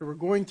We're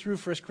going through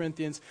 1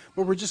 Corinthians,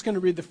 but we're just going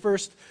to read the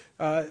first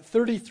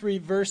 33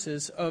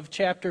 verses of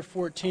chapter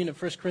 14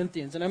 of 1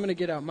 Corinthians. And I'm going to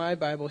get out my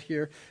Bible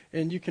here,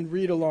 and you can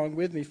read along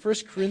with me. 1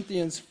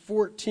 Corinthians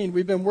 14.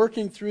 We've been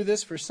working through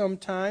this for some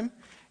time,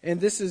 and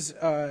this is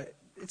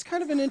it's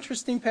kind of an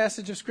interesting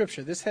passage of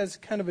Scripture. This has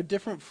kind of a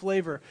different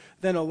flavor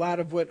than a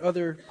lot of what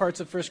other parts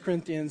of 1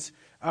 Corinthians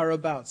are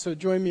about. So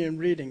join me in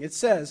reading. It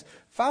says,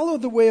 "Follow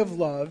the way of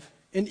love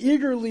and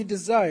eagerly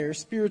desire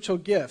spiritual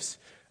gifts,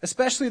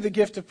 especially the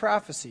gift of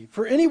prophecy.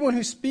 For anyone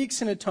who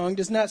speaks in a tongue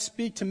does not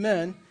speak to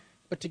men,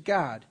 but to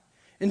God.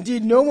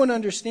 Indeed, no one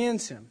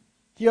understands him.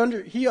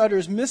 He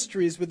utters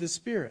mysteries with his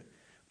spirit.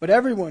 But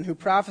everyone who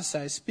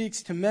prophesies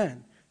speaks to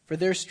men for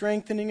their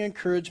strengthening,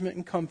 encouragement,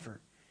 and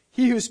comfort.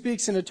 He who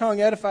speaks in a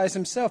tongue edifies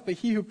himself, but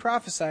he who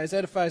prophesies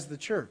edifies the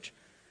church.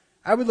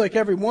 I would like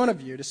every one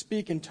of you to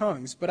speak in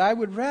tongues, but I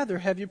would rather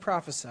have you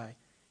prophesy.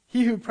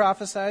 He who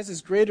prophesies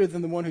is greater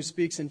than the one who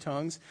speaks in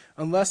tongues,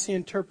 unless he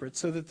interprets,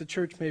 so that the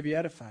church may be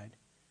edified.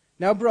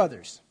 Now,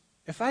 brothers,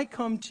 if I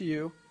come to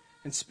you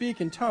and speak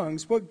in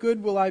tongues, what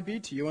good will I be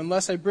to you,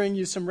 unless I bring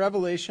you some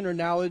revelation or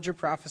knowledge or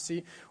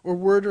prophecy or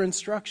word or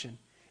instruction?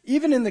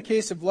 Even in the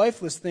case of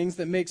lifeless things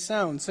that make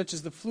sound, such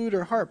as the flute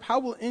or harp, how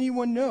will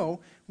anyone know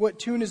what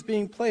tune is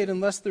being played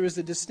unless there is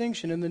a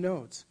distinction in the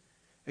notes?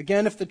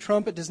 Again, if the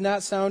trumpet does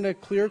not sound a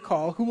clear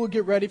call, who will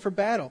get ready for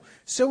battle?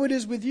 So it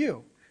is with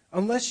you.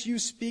 Unless you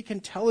speak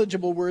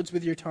intelligible words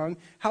with your tongue,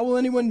 how will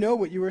anyone know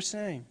what you are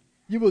saying?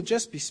 You will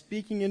just be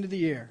speaking into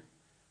the air.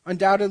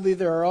 Undoubtedly,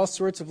 there are all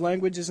sorts of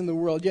languages in the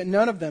world, yet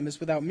none of them is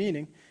without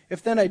meaning.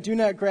 If then I do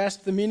not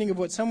grasp the meaning of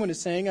what someone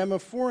is saying, I am a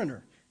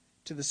foreigner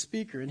to the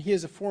speaker, and he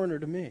is a foreigner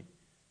to me.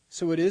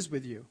 So it is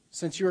with you.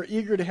 Since you are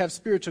eager to have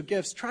spiritual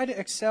gifts, try to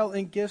excel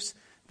in gifts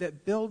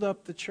that build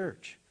up the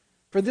church.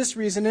 For this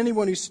reason,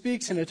 anyone who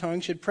speaks in a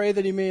tongue should pray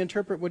that he may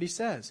interpret what he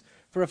says.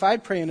 For if I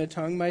pray in a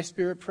tongue, my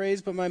spirit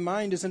prays, but my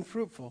mind is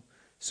unfruitful.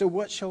 So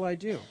what shall I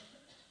do?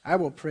 I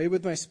will pray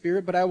with my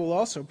spirit, but I will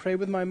also pray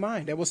with my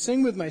mind. I will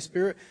sing with my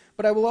spirit,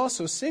 but I will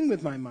also sing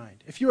with my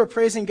mind. If you are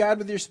praising God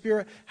with your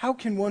spirit, how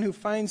can one who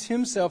finds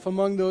himself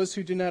among those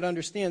who do not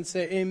understand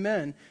say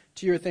amen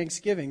to your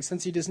thanksgiving,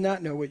 since he does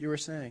not know what you are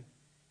saying?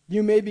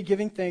 You may be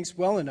giving thanks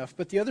well enough,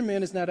 but the other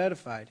man is not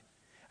edified.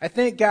 I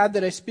thank God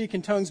that I speak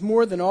in tongues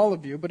more than all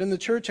of you, but in the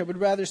church I would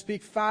rather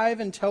speak 5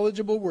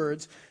 intelligible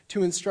words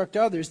to instruct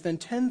others than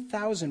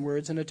 10,000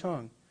 words in a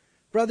tongue.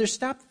 Brothers,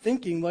 stop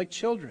thinking like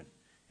children.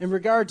 In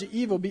regard to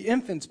evil, be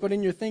infants, but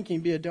in your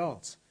thinking be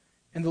adults.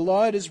 In the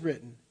law it is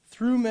written,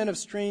 through men of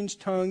strange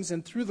tongues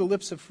and through the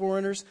lips of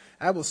foreigners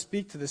I will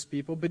speak to this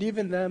people, but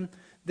even them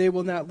they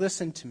will not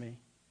listen to me,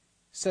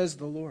 says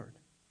the Lord.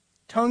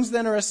 Tongues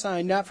then are a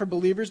sign not for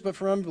believers but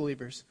for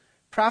unbelievers.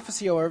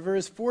 Prophecy, however,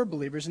 is for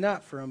believers,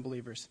 not for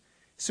unbelievers.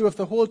 So if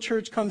the whole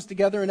church comes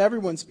together and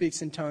everyone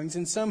speaks in tongues,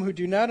 and some who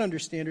do not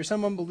understand or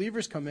some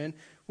unbelievers come in,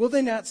 will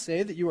they not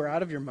say that you are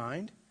out of your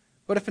mind?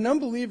 But if an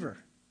unbeliever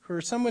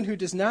or someone who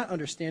does not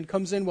understand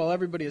comes in while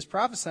everybody is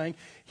prophesying,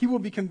 he will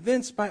be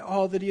convinced by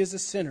all that he is a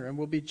sinner and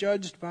will be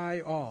judged by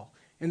all,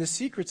 and the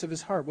secrets of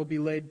his heart will be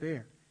laid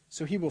bare.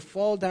 So he will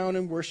fall down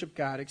and worship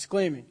God,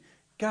 exclaiming,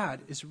 God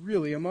is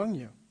really among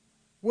you.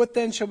 What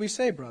then shall we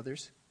say,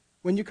 brothers?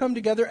 When you come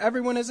together,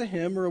 everyone has a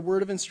hymn or a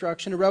word of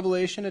instruction, a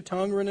revelation, a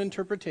tongue, or an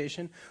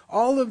interpretation.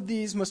 All of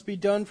these must be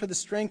done for the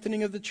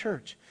strengthening of the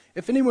church.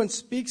 If anyone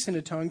speaks in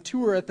a tongue,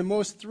 2 or at the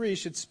most 3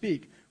 should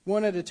speak,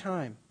 1 at a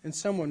time, and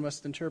someone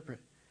must interpret.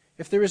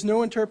 If there is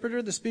no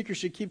interpreter, the speaker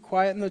should keep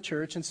quiet in the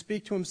church and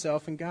speak to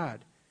himself and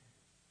God.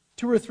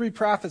 2 or 3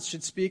 prophets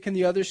should speak, and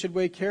the others should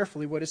weigh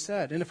carefully what is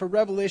said. And if a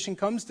revelation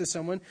comes to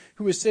someone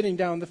who is sitting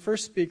down, the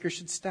first speaker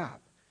should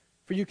stop.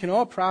 For you can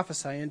all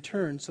prophesy in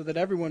turn, so that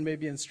everyone may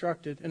be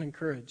instructed and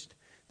encouraged.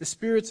 The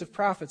spirits of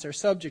prophets are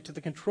subject to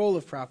the control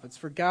of prophets,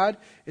 for God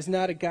is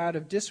not a God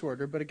of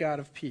disorder, but a God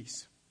of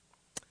peace.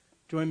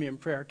 Join me in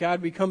prayer.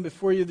 God, we come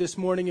before you this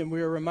morning, and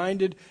we are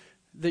reminded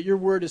that your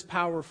word is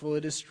powerful,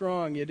 it is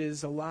strong, it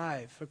is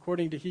alive,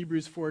 according to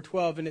Hebrews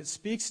 4:12, and it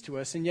speaks to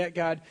us. And yet,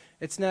 God,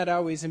 it's not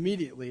always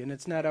immediately, and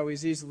it's not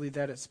always easily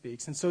that it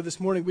speaks. And so this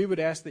morning, we would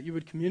ask that you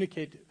would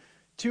communicate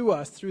to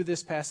us through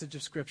this passage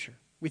of Scripture.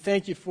 We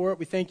thank you for it.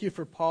 We thank you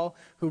for Paul,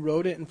 who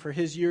wrote it, and for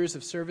his years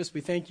of service.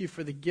 We thank you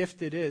for the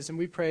gift it is, and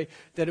we pray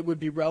that it would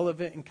be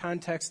relevant and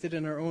contexted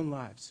in our own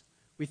lives.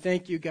 We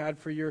thank you, God,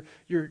 for your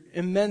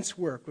immense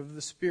work of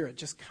the Spirit,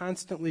 just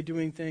constantly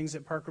doing things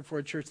at Parker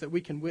Ford Church that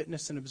we can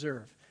witness and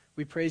observe.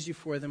 We praise you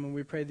for them, and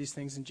we pray these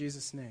things in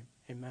Jesus' name.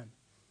 Amen.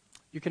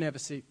 You can have a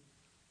seat.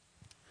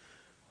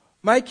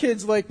 My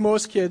kids, like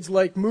most kids,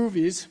 like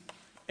movies,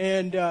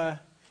 and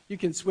you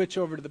can switch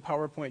over to the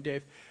PowerPoint,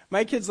 Dave.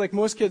 My kids, like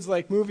most kids,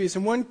 like movies,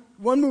 and one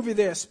movie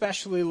they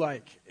especially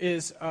like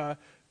is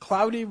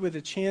Cloudy with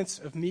a Chance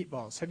of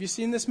Meatballs. Have you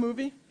seen this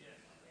movie?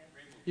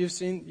 You've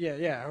seen?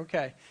 Yeah,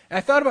 okay. And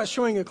I thought about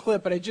showing a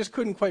clip, but I just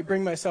couldn't quite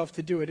bring myself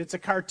to do it. It's a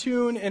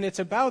cartoon, and it's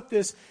about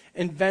this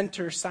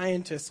inventor,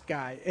 scientist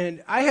guy.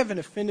 And I have an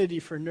affinity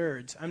for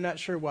nerds. I'm not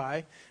sure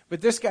why,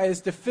 but this guy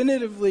is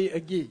definitively a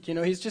geek. You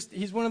know,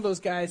 he's one of those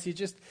guys,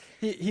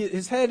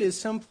 his head is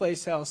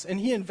someplace else, and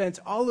he invents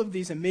all of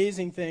these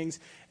amazing things,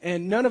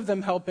 and none of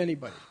them help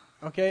anybody.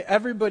 Okay?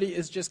 Everybody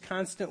is just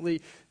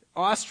constantly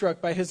awestruck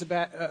by his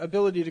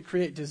ability to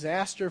create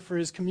disaster for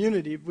his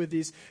community with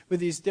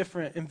these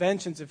different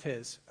inventions of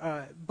his.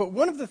 But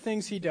one of the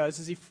things he does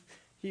is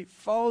he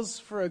falls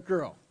for a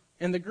girl.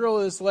 And the girl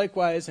is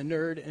likewise a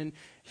nerd, and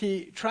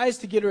he tries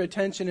to get her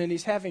attention, and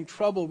he's having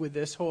trouble with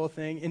this whole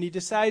thing, and he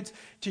decides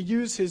to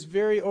use his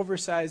very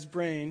oversized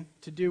brain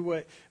to do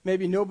what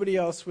maybe nobody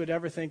else would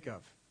ever think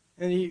of.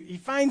 And he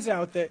finds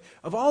out that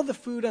of all the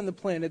food on the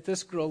planet,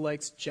 this girl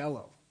likes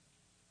Jell-O.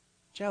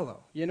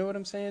 Jell-O. You know what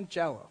I'm saying?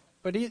 Jell-O.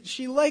 But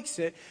she likes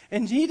it,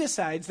 and he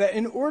decides that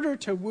in order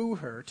to woo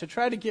her, to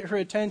try to get her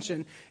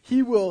attention,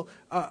 he will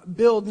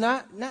build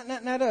not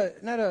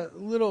a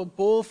little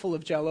bowl full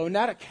of Jell-O,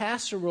 not a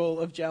casserole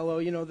of Jell-O,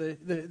 you know,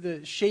 the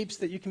shapes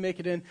that you can make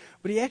it in,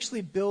 but he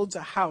actually builds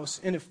a house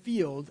in a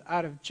field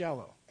out of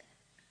Jell-O.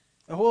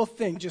 The whole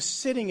thing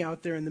just sitting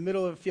out there in the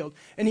middle of a field.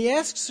 And he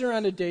asks her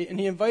on a date, and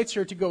he invites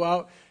her to go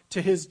out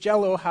to his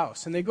Jell-O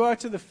house. And they go out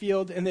to the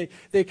field, and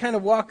they kind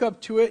of walk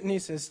up to it, and he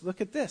says,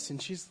 "Look at this."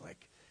 And she's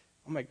like,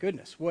 "Oh my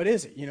goodness, what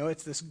is it?" You know,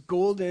 it's this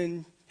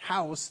golden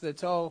house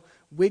that's all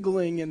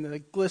wiggling in the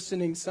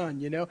glistening sun,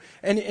 you know.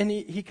 And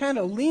he kind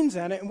of leans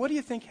on it, and what do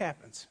you think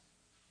happens?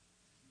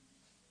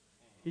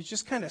 He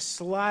just kind of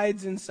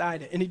slides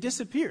inside it, and he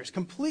disappears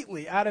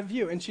completely out of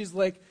view. And she's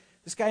like,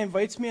 "This guy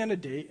invites me on a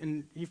date,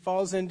 and he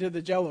falls into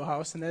the Jell-O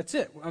house, and that's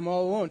it. I'm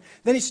all alone."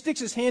 Then he sticks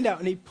his hand out,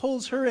 and he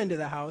pulls her into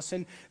the house,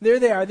 and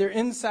there they are. They're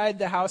inside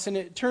the house, and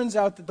it turns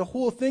out that the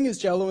whole thing is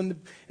Jell-O, and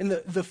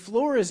the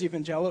floor is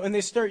even Jell-O, and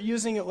they start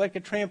using it like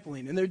a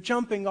trampoline, and they're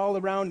jumping all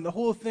around, and the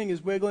whole thing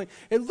is wiggling.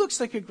 It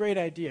looks like a great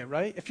idea,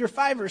 right? If you're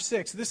 5 or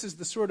 6, this is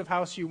the sort of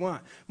house you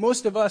want.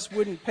 Most of us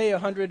wouldn't pay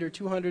 $100 or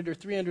 $200 or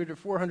 $300 or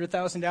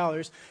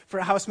 $400,000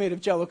 for a house made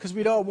of Jell-O, because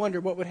we'd all wonder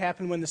what would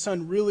happen when the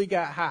sun really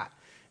got hot.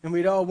 And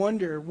we'd all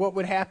wonder what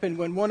would happen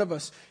when one of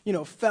us, you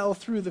know, fell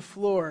through the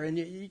floor. And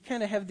you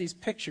kind of have these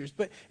pictures.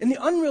 But in the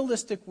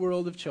unrealistic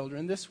world of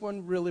children, this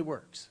one really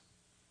works.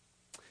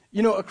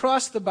 You know,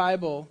 across the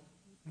Bible,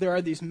 there are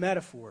these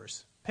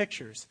metaphors,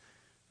 pictures,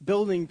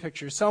 building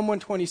pictures. Psalm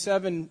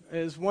 127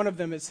 is one of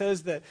them. It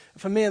says that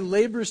if a man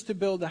labors to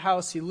build a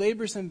house, he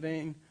labors in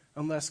vain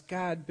unless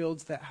God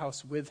builds that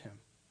house with him.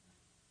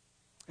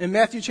 In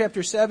Matthew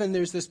chapter 7,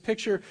 there's this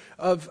picture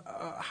of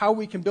how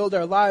we can build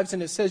our lives,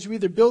 and it says you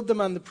either build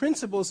them on the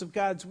principles of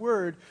God's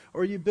word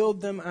or you build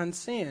them on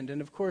sand.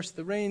 And of course,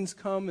 the rains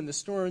come and the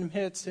storm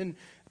hits, and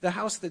the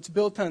house that's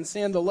built on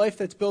sand, the life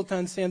that's built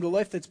on sand, the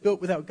life that's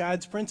built without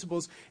God's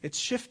principles, it's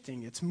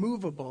shifting, it's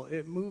movable,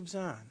 it moves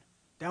on.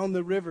 Down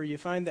the river, you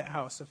find that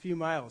house a few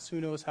miles.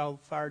 Who knows how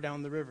far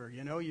down the river?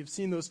 You know, you've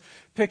seen those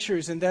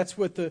pictures, and that's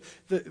what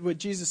what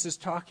Jesus is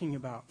talking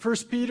about. 1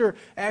 Peter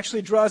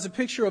actually draws a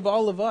picture of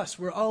all of us.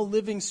 We're all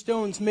living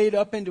stones made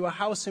up into a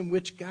house in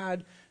which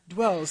God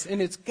dwells,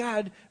 and it's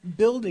God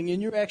building,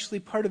 and you're actually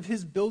part of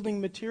His building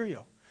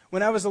material.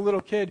 When I was a little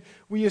kid,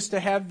 we used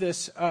to have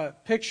this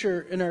picture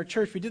in our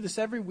church. We did this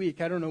every week.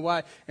 I don't know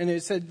why. And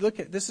it said,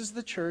 this is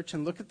the church,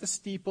 and look at the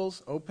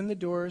steeples, open the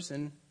doors,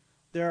 and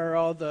there are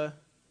all the...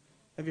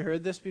 Have you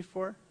heard this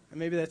before?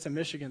 Maybe that's a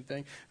Michigan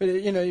thing. But,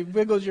 you know, you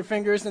wiggle your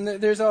fingers, and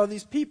there's all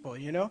these people,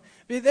 you know.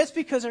 But that's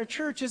because our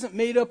church isn't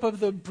made up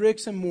of the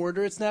bricks and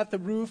mortar. It's not the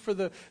roof or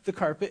the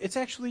carpet. It's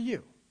actually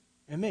you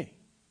and me.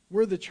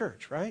 We're the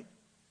church, right?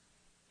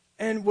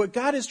 And what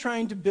God is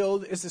trying to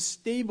build is a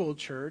stable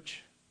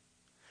church,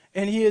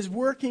 and He is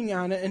working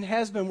on it and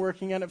has been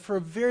working on it for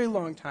a very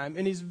long time,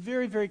 and He's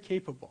very, very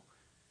capable.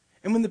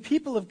 And when the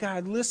people of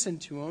God listen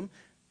to Him,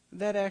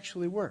 that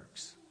actually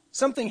works.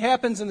 Something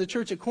happens in the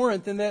church at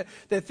Corinth, and that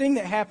thing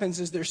that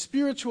happens is their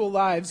spiritual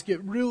lives get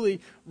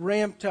really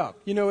ramped up.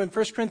 You know, in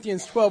 1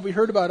 Corinthians 12, we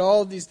heard about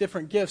all of these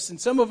different gifts,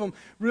 and some of them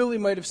really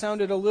might have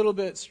sounded a little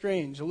bit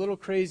strange, a little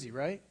crazy,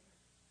 right?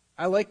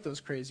 I like those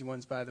crazy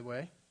ones, by the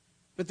way.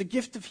 But the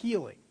gift of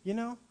healing, you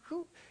know,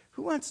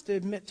 who wants to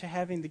admit to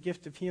having the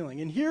gift of healing?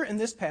 And here in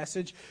this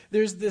passage,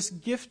 there's this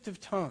gift of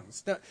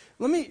tongues. Now,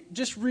 let me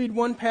just read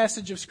one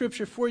passage of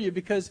Scripture for you,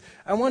 because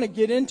I want to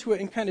get into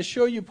it and kind of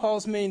show you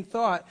Paul's main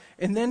thought,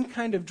 and then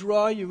kind of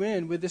draw you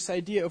in with this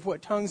idea of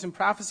what tongues and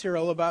prophecy are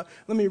all about.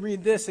 Let me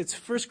read this. It's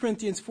 1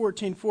 Corinthians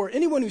 14:4.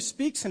 Anyone who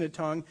speaks in a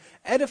tongue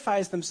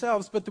edifies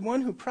themselves, but the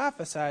one who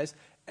prophesies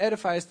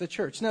edifies the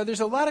church. Now, there's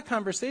a lot of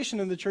conversation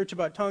in the church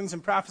about tongues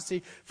and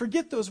prophecy.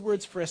 Forget those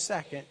words for a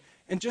second.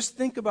 And just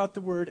think about the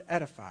word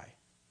edify.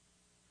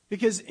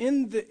 Because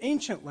in the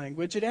ancient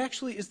language, it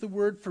actually is the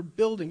word for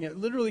building. It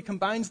literally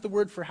combines the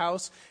word for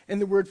house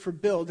and the word for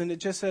build, and it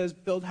just says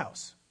build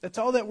house. That's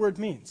all that word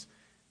means.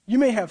 You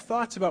may have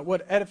thoughts about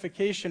what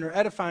edification or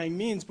edifying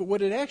means, but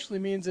what it actually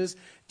means is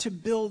to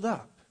build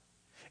up.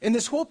 And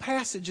this whole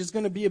passage is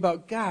going to be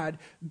about God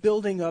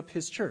building up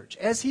his church,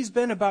 as he's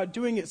been about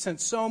doing it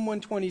since Psalm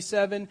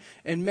 127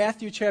 and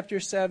Matthew chapter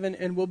 7,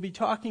 and we'll be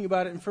talking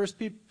about it in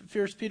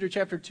 1 Peter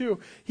chapter 2.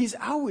 He's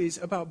always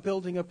about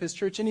building up his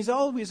church, and he's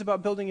always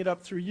about building it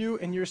up through you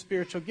and your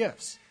spiritual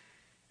gifts.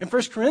 In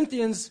 1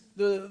 Corinthians,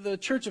 the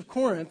church of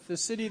Corinth, the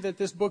city that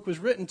this book was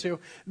written to,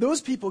 those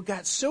people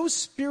got so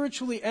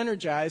spiritually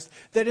energized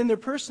that in their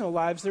personal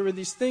lives there were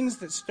these things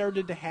that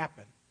started to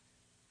happen.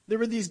 There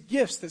were these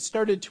gifts that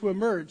started to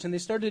emerge, and they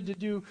started to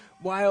do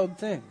wild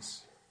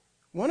things.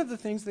 One of the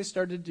things they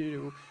started to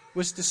do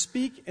was to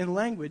speak in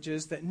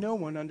languages that no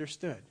one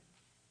understood.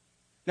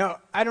 Now,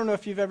 I don't know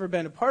if you've ever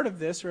been a part of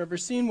this or ever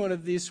seen one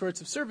of these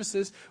sorts of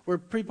services where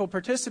people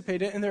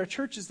participate in, and there are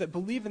churches that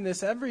believe in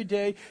this every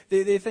day.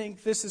 They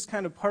think this is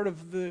kind of part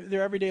of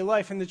their everyday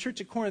life, and the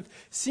church at Corinth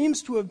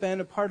seems to have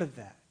been a part of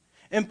that.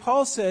 And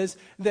Paul says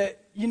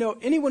that,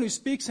 anyone who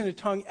speaks in a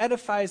tongue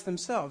edifies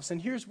themselves.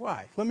 And here's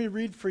why. Let me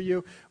read for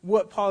you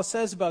what Paul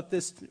says about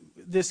this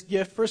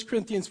gift. 1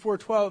 Corinthians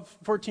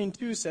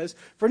 14:2 says,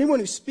 "For anyone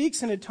who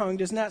speaks in a tongue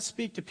does not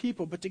speak to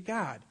people, but to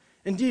God.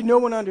 Indeed, no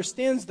one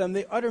understands them.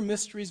 They utter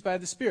mysteries by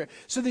the Spirit."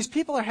 So these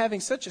people are having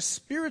such a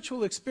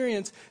spiritual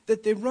experience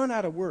that they run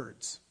out of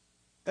words.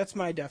 That's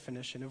my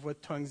definition of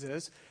what tongues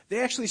is. They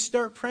actually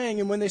start praying,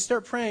 and when they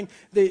start praying,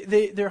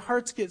 their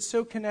hearts get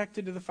so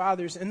connected to the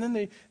Father's, and then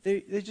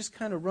they just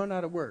kind of run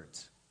out of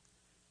words.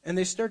 And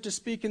they start to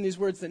speak in these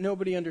words that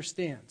nobody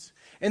understands.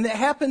 And that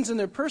happens in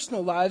their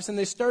personal lives, and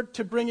they start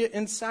to bring it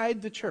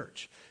inside the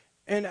church.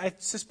 And I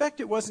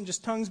suspect it wasn't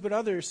just tongues, but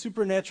other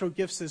supernatural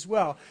gifts as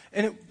well.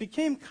 And it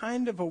became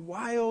kind of a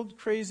wild,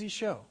 crazy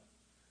show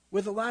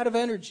with a lot of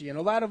energy and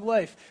a lot of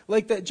life.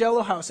 Like that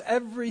Jello house,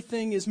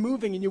 everything is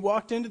moving, and you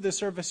walked into the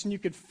service and you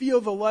could feel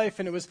the life,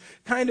 and it was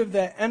kind of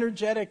that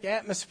energetic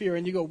atmosphere,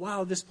 and you go,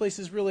 wow, this place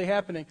is really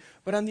happening.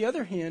 But on the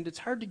other hand, it's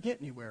hard to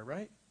get anywhere,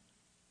 right?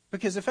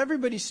 Because if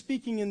everybody's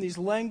speaking in these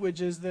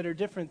languages that are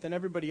different than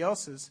everybody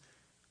else's,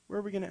 where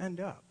are we going to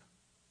end up?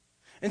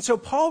 And so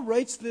Paul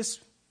writes this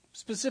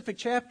specific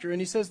chapter,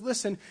 and he says,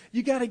 listen,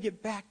 you got to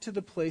get back to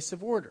the place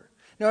of order.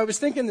 Now, I was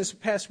thinking this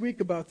past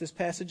week about this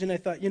passage, and I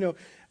thought,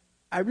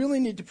 I really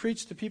need to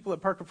preach to people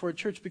at Parker Ford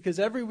Church, because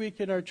every week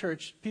in our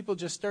church, people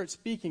just start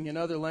speaking in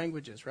other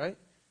languages, right?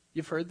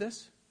 You've heard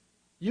this?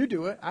 You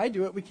do it. I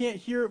do it. We can't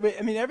hear it.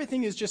 I mean,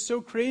 everything is just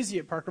so crazy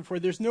at Parker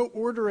Ford. There's no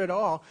order at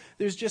all.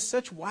 There's just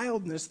such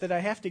wildness that I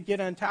have to get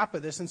on top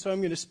of this. And so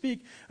I'm going to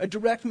speak a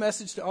direct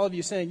message to all of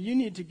you saying, you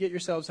need to get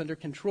yourselves under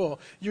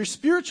control. Your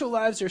spiritual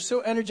lives are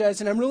so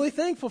energized, and I'm really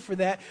thankful for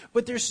that,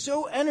 but they're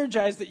so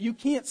energized that you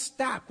can't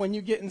stop when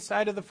you get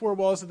inside of the four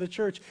walls of the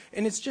church,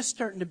 and it's just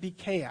starting to be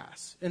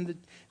chaos. And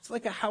it's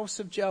like a house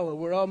of Jello.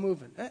 We're all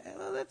moving.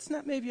 Well, that's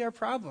not maybe our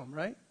problem,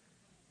 right?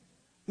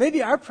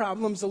 Maybe our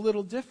problem's a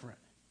little different.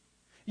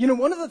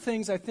 One of the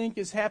things I think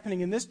is happening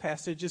in this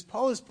passage is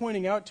Paul is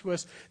pointing out to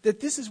us that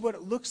this is what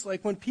it looks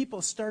like when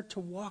people start to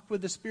walk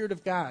with the Spirit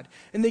of God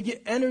and they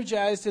get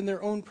energized in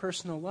their own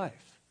personal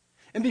life.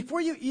 And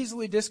before you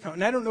easily discount,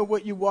 and I don't know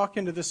what you walk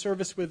into the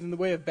service with in the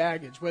way of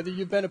baggage, whether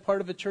you've been a part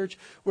of a church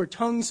where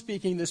tongue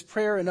speaking, this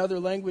prayer in other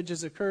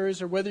languages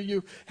occurs, or whether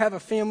you have a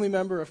family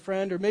member, a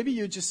friend, or maybe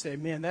you just say,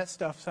 man, that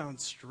stuff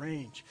sounds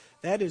strange.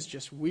 That is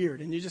just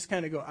weird. And you just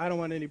kind of go, I don't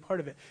want any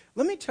part of it.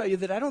 Let me tell you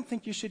that I don't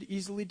think you should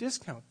easily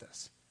discount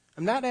this.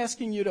 I'm not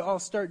asking you to all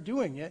start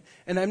doing it,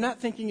 and I'm not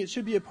thinking it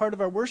should be a part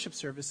of our worship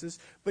services,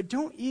 but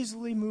don't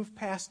easily move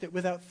past it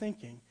without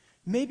thinking,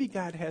 maybe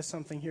God has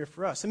something here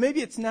for us. And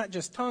maybe it's not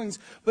just tongues,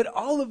 but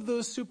all of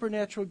those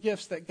supernatural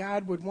gifts that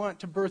God would want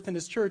to birth in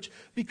his church,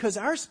 because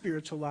our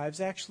spiritual lives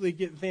actually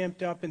get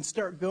vamped up and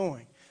start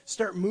going,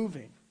 start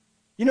moving.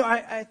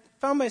 I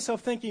found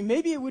myself thinking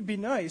maybe it would be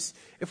nice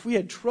if we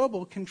had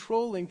trouble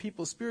controlling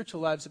people's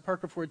spiritual lives at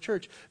Parker Ford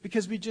Church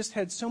because we just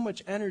had so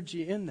much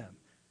energy in them.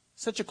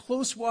 Such a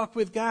close walk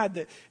with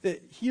God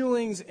that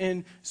healings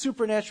and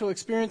supernatural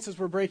experiences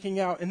were breaking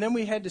out. And then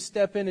we had to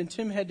step in, and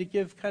Tim had to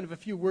give kind of a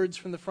few words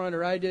from the front,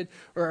 or I did,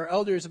 or our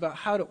elders, about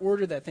how to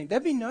order that thing.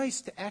 That'd be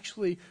nice to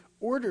actually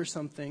order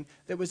something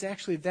that was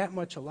actually that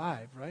much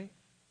alive, right?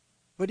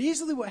 But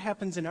easily what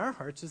happens in our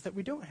hearts is that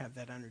we don't have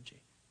that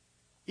energy.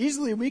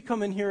 Easily we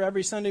come in here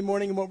every Sunday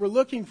morning, and what we're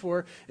looking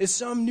for is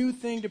some new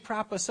thing to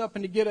prop us up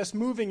and to get us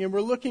moving, and we're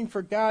looking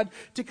for God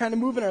to kind of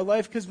move in our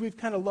life because we've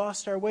kind of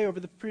lost our way over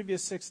the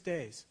previous 6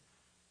 days.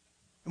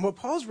 And what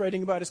Paul's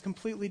writing about is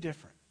completely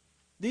different.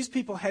 These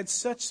people had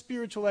such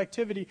spiritual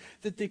activity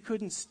that they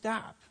couldn't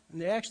stop, and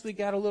they actually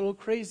got a little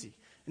crazy,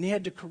 and he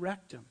had to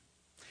correct them.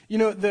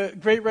 The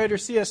great writer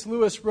C.S.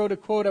 Lewis wrote a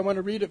quote. I want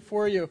to read it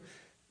for you.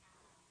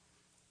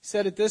 He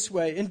said it this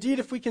way: "Indeed,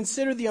 if we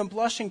consider the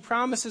unblushing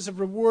promises of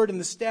reward and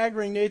the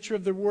staggering nature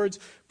of the rewards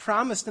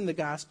promised in the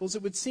Gospels,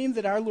 it would seem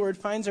that our Lord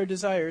finds our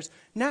desires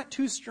not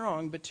too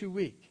strong, but too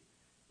weak."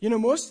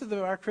 Most of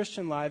our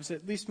Christian lives,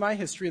 at least my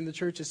history in the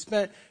church, is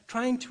spent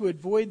trying to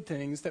avoid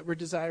things that we're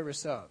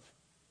desirous of.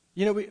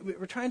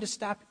 We're trying to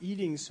stop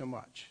eating so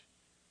much.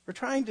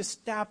 We're trying to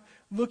stop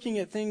looking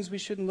at things we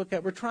shouldn't look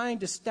at. We're trying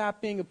to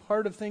stop being a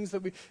part of things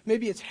that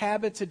maybe it's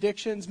habits,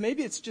 addictions,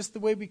 maybe it's just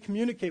the way we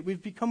communicate.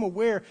 We've become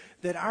aware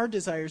that our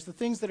desires, the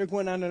things that are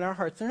going on in our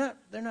hearts, they're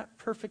not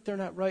perfect, they're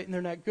not right, and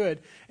they're not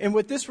good. And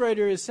what this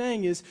writer is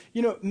saying is,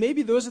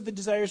 maybe those are the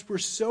desires we're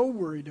so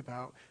worried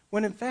about,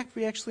 when in fact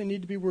we actually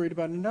need to be worried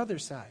about another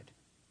side.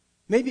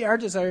 Maybe our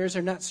desires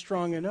are not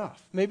strong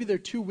enough. Maybe they're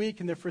too weak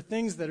and they're for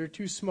things that are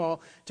too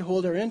small to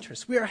hold our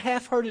interest. We are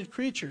half-hearted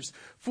creatures,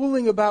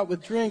 fooling about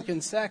with drink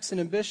and sex and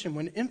ambition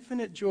when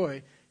infinite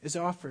joy is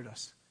offered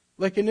us.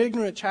 Like an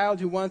ignorant child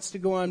who wants to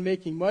go on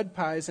making mud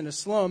pies in a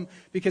slum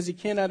because he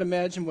cannot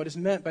imagine what is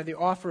meant by the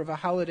offer of a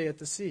holiday at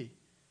the sea.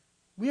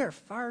 We are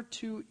far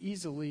too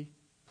easily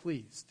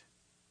pleased.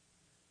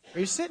 Are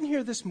you sitting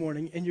here this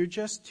morning and you're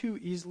just too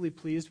easily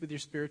pleased with your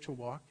spiritual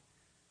walk?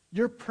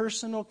 Your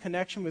personal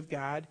connection with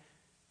God,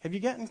 have you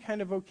gotten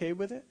kind of okay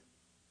with it?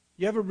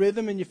 You have a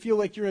rhythm and you feel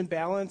like you're in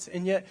balance,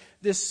 and yet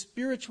this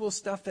spiritual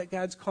stuff that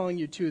God's calling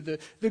you to,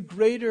 the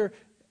greater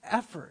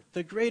effort,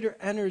 the greater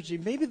energy,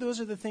 maybe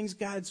those are the things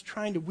God's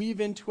trying to weave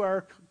into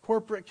our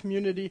corporate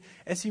community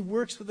as he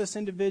works with us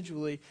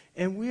individually,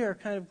 and we are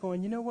kind of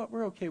going, you know what,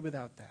 we're okay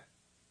without that.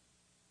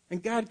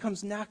 And God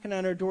comes knocking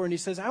on our door and he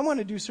says, I want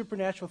to do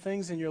supernatural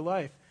things in your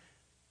life.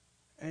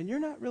 And you're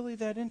not really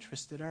that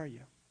interested, are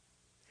you?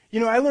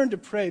 I learned to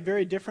pray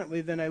very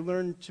differently than I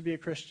learned to be a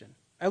Christian.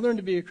 I learned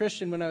to be a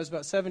Christian when I was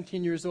about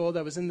 17 years old.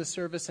 I was in the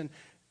service, and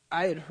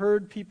I had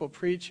heard people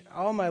preach.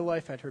 All my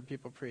life I'd heard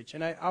people preach.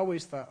 And I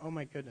always thought, oh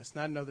my goodness,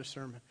 not another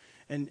sermon.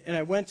 And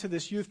I went to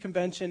this youth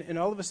convention, and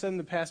all of a sudden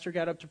the pastor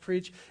got up to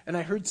preach, and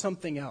I heard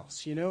something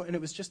else, and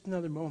it was just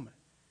another moment.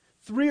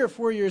 3 or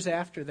 4 years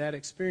after that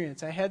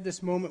experience, I had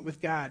this moment with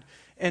God.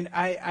 And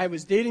I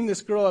was dating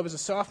this girl. I was a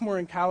sophomore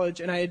in college,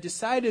 and I had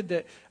decided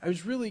that I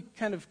was really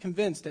kind of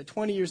convinced at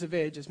 20 years of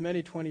age, as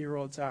many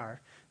 20-year-olds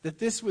are, that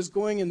this was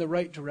going in the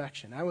right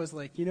direction. I was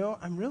like,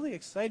 I'm really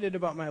excited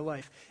about my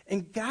life.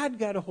 And God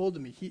got a hold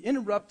of me. He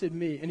interrupted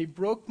me, and he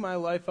broke my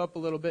life up a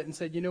little bit and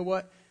said, you know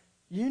what?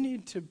 You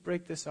need to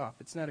break this off.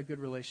 It's not a good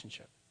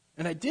relationship.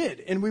 And I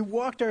did. And we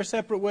walked our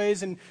separate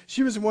ways, and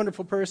she was a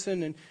wonderful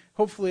person, and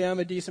hopefully I'm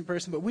a decent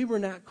person, but we were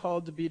not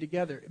called to be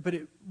together. But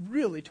it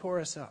really tore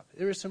us up.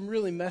 There was some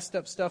really messed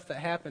up stuff that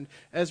happened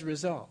as a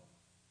result.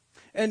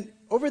 And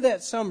over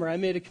that summer, I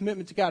made a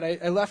commitment to God.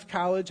 I left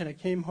college, and I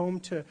came home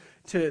to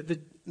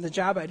the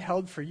job I'd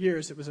held for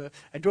years.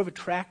 I drove a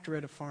tractor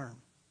at a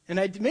farm. And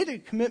I made a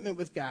commitment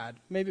with God.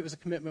 Maybe it was a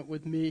commitment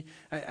with me.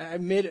 I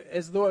made it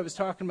as though I was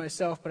talking to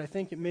myself, but I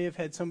think it may have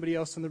had somebody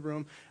else in the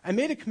room. I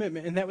made a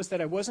commitment, and that was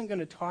that I wasn't going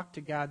to talk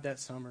to God that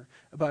summer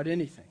about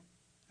anything.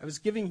 I was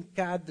giving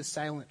God the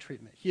silent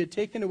treatment. He had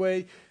taken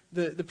away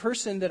the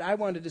person that I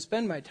wanted to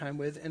spend my time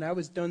with, and I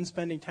was done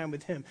spending time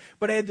with him.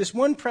 But I had this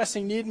one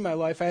pressing need in my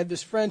life. I had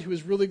this friend who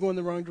was really going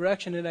the wrong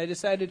direction, and I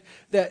decided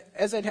that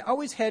as I'd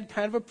always had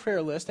kind of a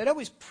prayer list, I'd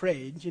always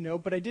prayed,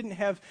 but I didn't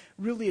have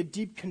really a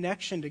deep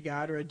connection to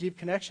God or a deep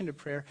connection to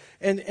prayer.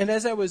 And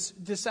as I was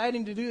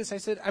deciding to do this, I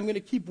said, I'm going to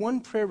keep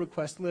one prayer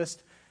request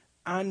list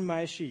on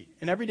my sheet.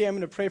 And every day I'm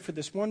going to pray for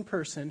this one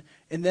person,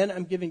 and then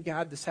I'm giving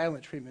God the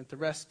silent treatment the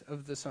rest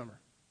of the summer.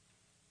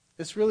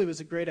 This really was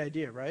a great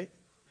idea, right?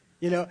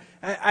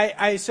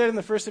 I said in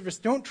the first service,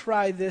 don't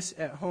try this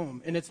at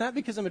home. And it's not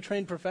because I'm a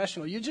trained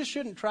professional. You just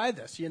shouldn't try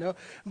this,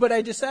 But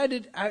I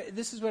decided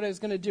this is what I was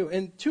going to do.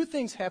 And two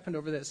things happened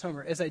over that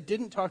summer as I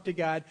didn't talk to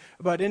God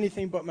about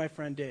anything but my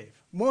friend Dave.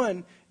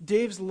 One,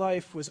 Dave's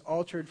life was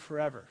altered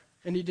forever.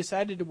 And he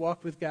decided to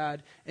walk with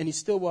God, and he's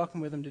still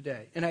walking with him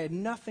today. And I had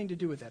nothing to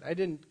do with that. I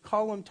didn't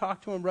call him,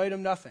 talk to him, write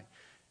him, nothing.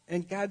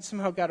 And God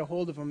somehow got a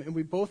hold of him, and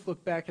we both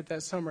look back at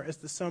that summer as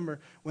the summer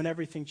when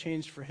everything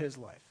changed for his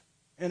life.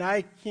 And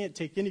I can't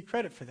take any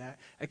credit for that.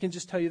 I can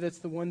just tell you that's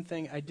the one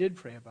thing I did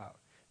pray about.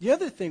 The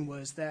other thing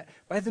was that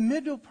by the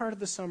middle part of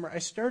the summer, I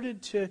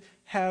started to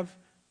have,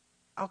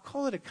 I'll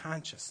call it a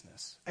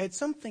consciousness. I had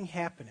something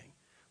happening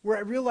where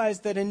I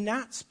realized that in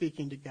not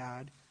speaking to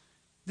God,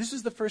 this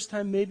is the first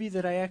time maybe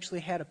that I actually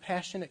had a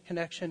passionate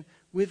connection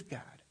with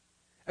God.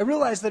 I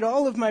realized that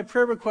all of my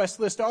prayer request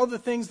list, all the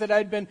things that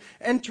I'd been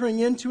entering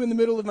into in the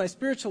middle of my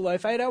spiritual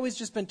life, I had always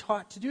just been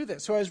taught to do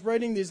that. So I was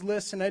writing these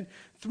lists, and I'd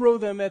throw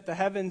them at the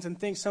heavens and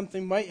think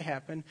something might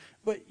happen.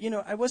 But,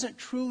 I wasn't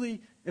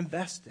truly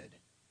invested.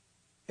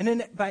 And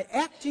then by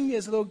acting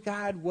as though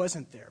God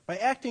wasn't there, by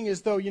acting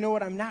as though,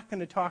 I'm not going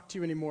to talk to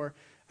you anymore,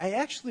 I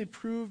actually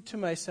proved to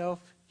myself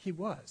he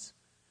was.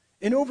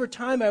 And over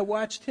time, I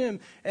watched him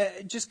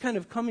just kind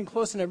of coming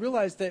close, and I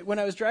realized that when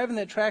I was driving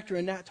that tractor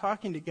and not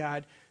talking to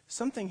God,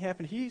 something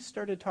happened. He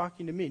started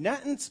talking to me.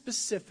 Not in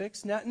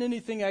specifics, not in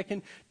anything I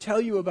can tell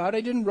you about.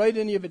 I didn't write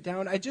any of it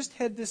down. I just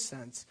had this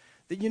sense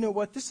that,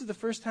 this is the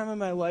first time in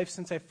my life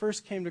since I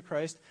first came to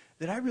Christ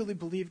that I really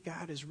believe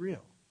God is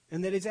real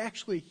and that he's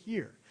actually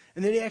here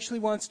and that he actually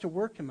wants to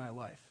work in my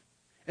life.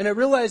 And I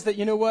realized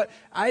that,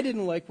 I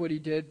didn't like what he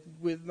did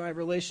with my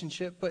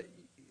relationship, but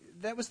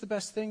that was the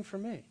best thing for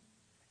me.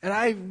 And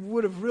I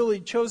would have really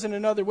chosen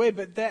another way,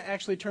 but that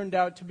actually turned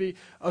out to be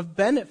of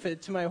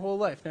benefit to my whole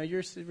life. Now,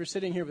 we're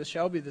sitting here with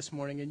Shelby this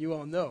morning, and you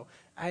all know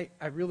I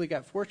really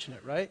got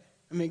fortunate, right?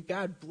 I mean,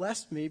 God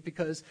blessed me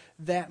because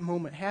that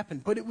moment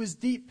happened. But it was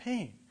deep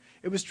pain.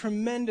 It was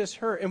tremendous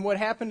hurt. And what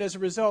happened as a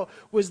result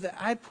was that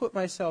I put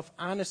myself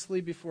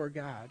honestly before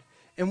God.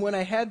 And when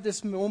I had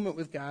this moment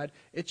with God,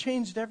 it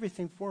changed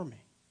everything for me.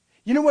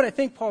 You know what I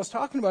think Paul's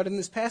talking about in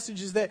this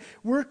passage is that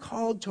we're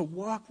called to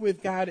walk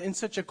with God in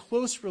such a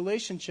close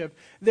relationship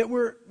that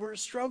we're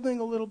struggling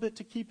a little bit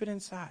to keep it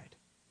inside.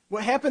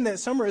 What happened that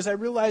summer is I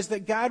realized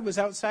that God was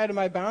outside of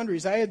my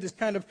boundaries. I had this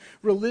kind of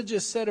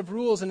religious set of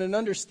rules and an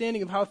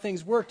understanding of how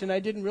things worked, and I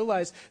didn't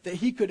realize that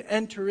he could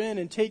enter in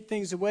and take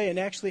things away and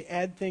actually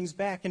add things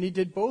back, and he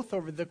did both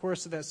over the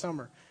course of that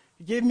summer.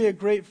 He gave me a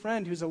great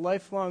friend who's a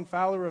lifelong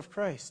follower of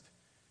Christ.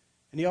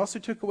 And he also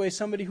took away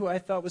somebody who I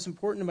thought was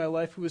important in my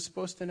life who was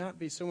supposed to not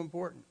be so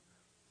important.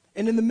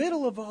 And in the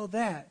middle of all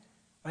that,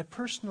 my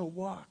personal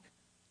walk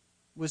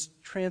was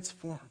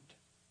transformed.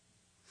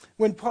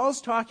 When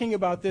Paul's talking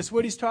about this,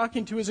 what he's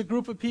talking to is a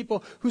group of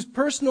people whose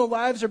personal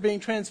lives are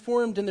being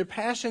transformed and their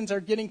passions are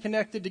getting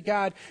connected to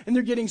God. And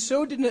they're getting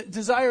so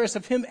desirous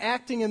of him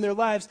acting in their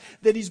lives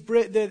that he's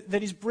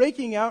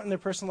breaking out in their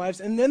personal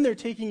lives. And then they're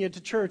taking it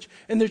to church.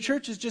 And their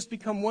church has just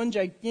become one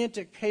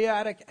gigantic,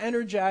 chaotic,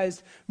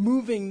 energized,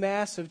 moving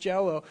mass of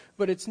jello.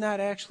 But it's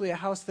not actually a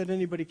house that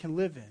anybody can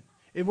live in.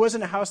 It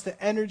wasn't a house that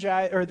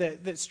energized or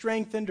that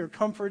strengthened or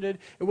comforted.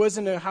 It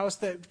wasn't a house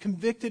that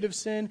convicted of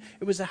sin.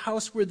 It was a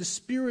house where the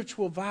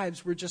spiritual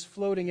vibes were just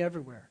floating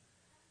everywhere.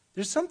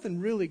 There's something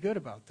really good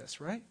about this,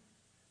 right?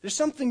 There's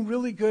something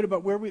really good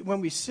about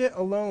when we sit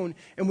alone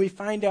and we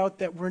find out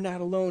that we're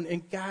not alone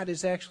and God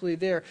is actually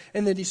there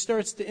and that he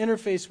starts to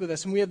interface with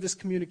us and we have this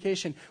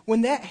communication.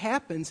 When that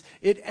happens,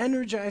 it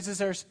energizes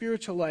our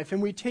spiritual life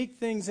and we take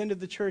things into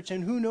the church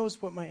and who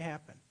knows what might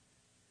happen.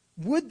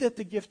 Would that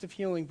the gift of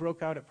healing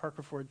broke out at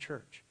Parker Ford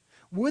Church.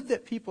 Would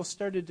that people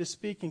started to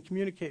speak and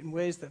communicate in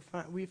ways that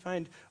we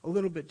find a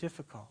little bit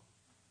difficult.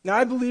 Now,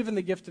 I believe in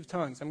the gift of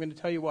tongues. I'm going to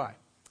tell you why.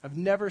 I've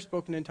never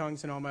spoken in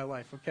tongues in all my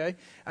life, okay?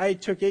 I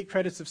took 8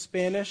 credits of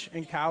Spanish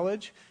in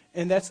college,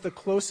 and that's the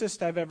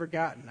closest I've ever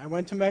gotten. I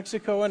went to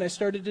Mexico, and I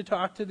started to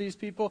talk to these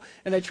people,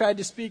 and I tried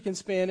to speak in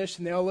Spanish,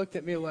 and they all looked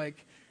at me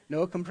like,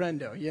 no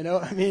comprendo, you know?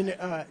 I mean,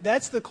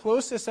 that's the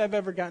closest I've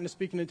ever gotten to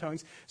speaking in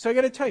tongues. So I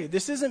got to tell you,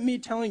 this isn't me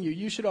telling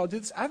you should all do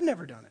this. I've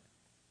never done it.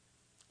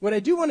 What I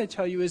do want to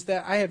tell you is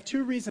that I have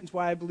 2 reasons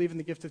why I believe in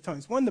the gift of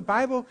tongues. One, the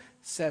Bible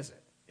says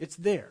it. It's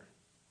there.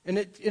 And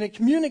it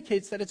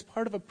communicates that it's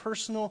part of a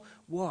personal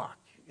walk.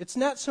 It's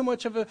not so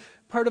much of a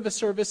part of a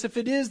service. If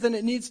it is, then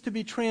it needs to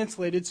be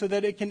translated so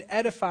that it can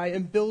edify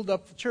and build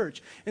up the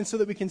church. And so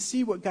that we can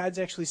see what God's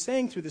actually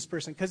saying through this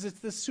person. Because it's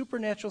this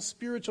supernatural,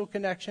 spiritual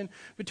connection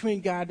between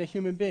God and a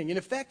human being. And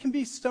if that can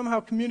be somehow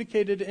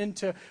communicated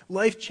into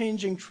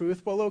life-changing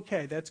truth, well,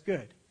 okay, that's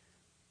good.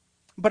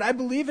 But I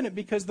believe in it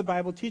because the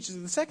Bible teaches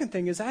it. The second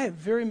thing is I have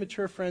very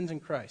mature friends in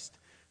Christ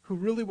who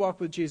really walk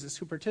with Jesus,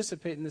 who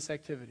participate in this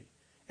activity.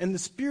 And the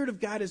Spirit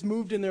of God has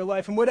moved in their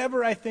life. And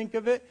whatever I think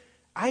of it,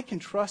 I can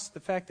trust the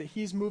fact that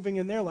he's moving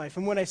in their life.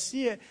 And when I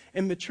see it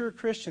in mature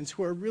Christians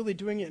who are really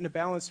doing it in a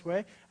balanced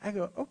way, I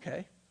go,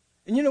 okay.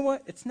 And you know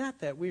what? It's not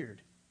that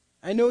weird.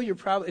 I know you're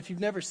probably, if you've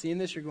never seen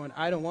this, you're going,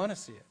 I don't want to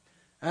see it.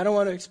 I don't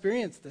want to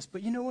experience this.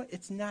 But you know what?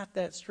 It's not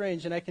that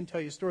strange. And I can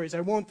tell you stories.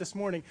 I won't this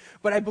morning.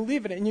 But I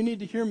believe in it. And you need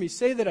to hear me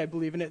say that I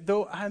believe in it,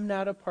 though I'm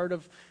not a part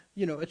of,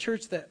 a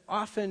church that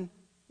often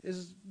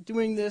is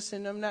doing this,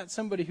 and I'm not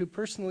somebody who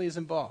personally is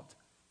involved.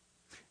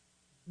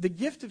 The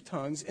gift of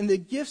tongues and the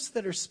gifts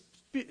that are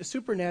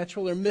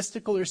supernatural or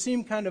mystical or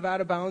seem kind of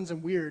out of bounds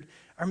and weird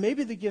are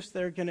maybe the gifts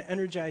that are going to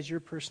energize your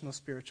personal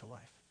spiritual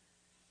life.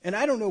 And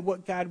I don't know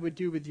what God would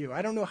do with you.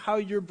 I don't know how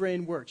your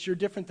brain works. You're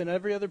different than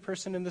every other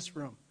person in this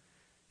room.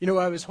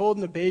 I was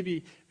holding a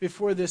baby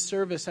before this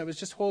service. I was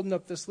just holding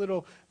up this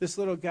little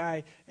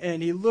guy,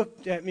 and he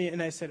looked at me,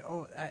 and I said,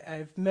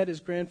 I've met his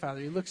grandfather.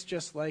 He looks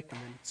just like him.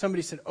 And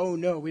somebody said, oh,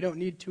 no, we don't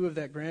need 2 of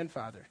that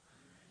grandfather.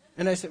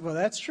 And I said, well,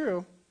 that's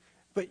true.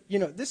 But,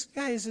 this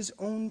guy is his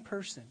own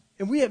person.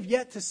 And we have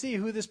yet to see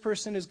who this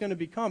person is going to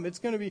become. It's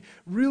going to be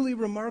really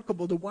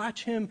remarkable to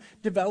watch him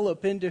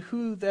develop into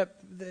who that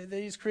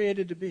he's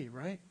created to be,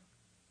 right?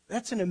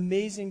 That's an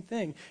amazing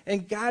thing.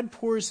 And God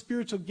pours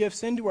spiritual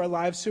gifts into our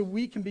lives so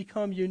we can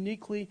become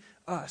uniquely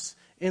us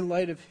in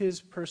light of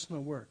his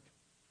personal work.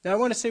 Now, I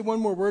want to say one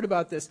more word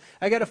about this.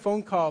 I got a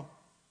phone call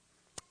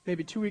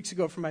maybe 2 weeks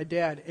ago from my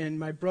dad, and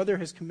my brother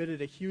has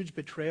committed a huge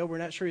betrayal. We're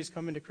not sure he's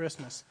coming to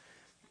Christmas.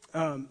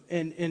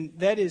 And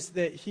that is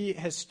that he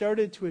has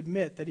started to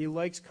admit that he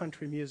likes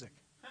country music.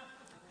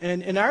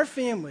 And in our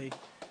family,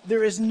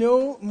 there is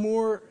no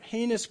more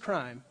heinous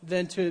crime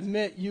than to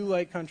admit you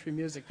like country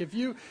music. If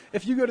you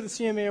go to the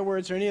CMA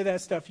Awards or any of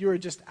that stuff, you are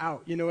just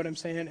out. You know what I'm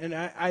saying? And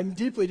I'm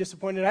deeply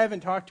disappointed. I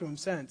haven't talked to him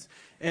since.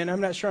 And I'm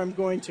not sure I'm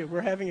going to.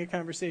 We're having a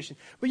conversation.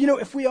 But,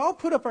 if we all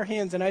put up our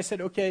hands and I said,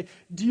 okay,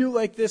 do you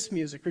like this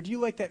music or do you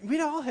like that?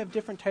 We'd all have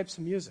different types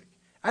of music.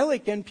 I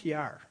like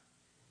NPR.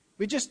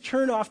 We just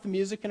turn off the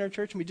music in our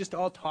church and we just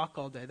all talk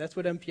all day. That's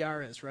what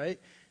NPR is, right?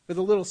 With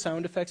the little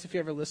sound effects, if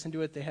you ever listen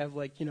to it, they have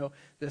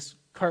this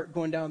cart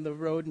going down the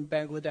road in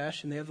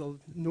Bangladesh, and they have the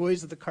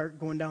noise of the cart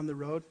going down the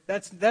road.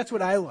 That's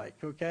what I like,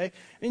 okay?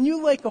 And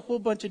you like a whole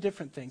bunch of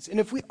different things.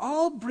 And if we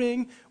all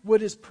bring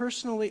what is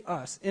personally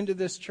us into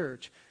this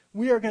church,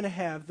 we are going to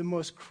have the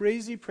most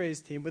crazy praise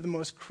team with the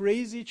most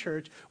crazy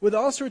church with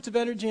all sorts of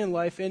energy in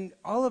life and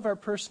all of our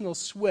personal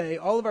sway,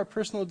 all of our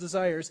personal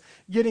desires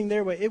getting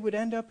their way. It would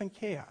end up in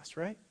chaos,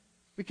 right?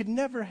 We could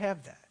never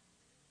have that.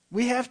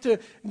 We have to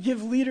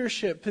give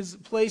leadership his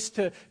place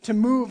to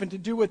move and to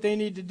do what they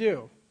need to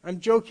do. I'm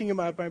joking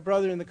about my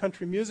brother in the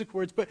country music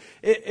awards, but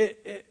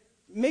it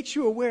makes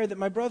you aware that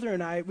my brother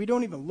and I, we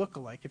don't even look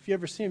alike. If you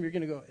ever see him, you're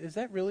going to go, is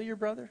that really your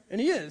brother? And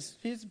he is.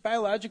 He's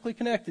biologically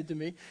connected to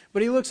me,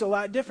 but he looks a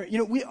lot different.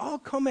 We all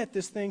come at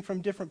this thing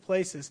from different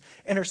places,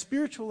 and our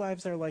spiritual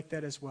lives are like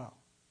that as well.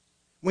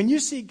 When you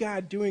see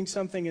God doing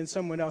something in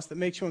someone else that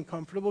makes you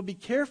uncomfortable, be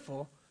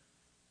careful.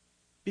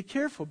 Be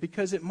careful,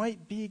 because it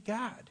might be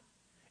God.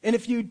 And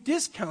if you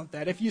discount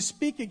that, if you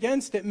speak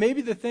against it,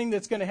 maybe the thing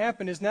that's going to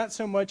happen is not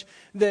so much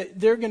that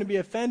they're going to be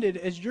offended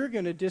as you're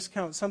going to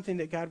discount something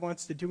that God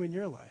wants to do in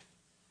your life.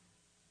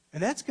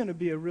 And that's going to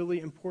be a really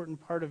important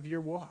part of your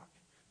walk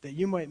that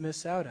you might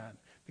miss out on,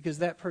 because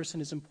that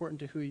person is important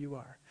to who you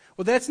are.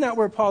 Well, that's not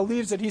where Paul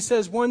leaves it. He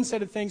says one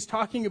set of things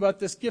talking about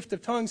this gift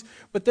of tongues,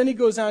 but then he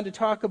goes on to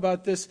talk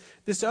about this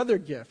other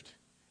gift.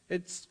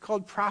 It's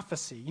called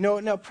prophecy.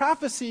 Now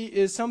prophecy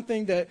is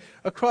something that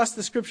across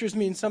the scriptures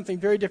means something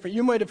very different.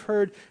 You might have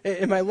heard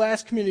in my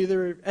last community, there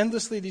were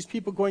endlessly these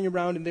people going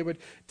around and they would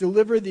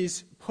deliver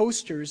these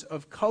posters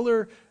of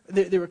color.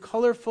 They were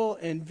colorful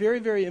and very,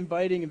 very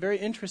inviting and very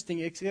interesting,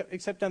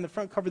 except on the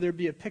front cover there'd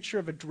be a picture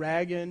of a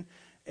dragon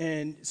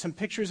and some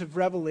pictures of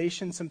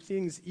Revelation, some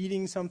things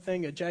eating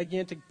something, a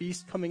gigantic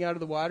beast coming out of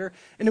the water,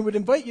 and it would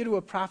invite you to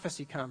a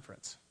prophecy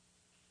conference.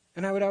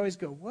 And I would always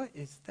go, what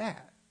is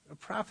that? A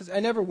prophecy. I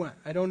never went.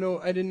 I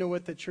didn't know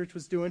what the church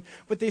was doing.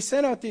 But they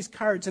sent out these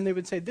cards and they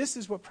would say, this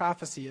is what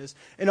prophecy is.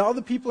 And all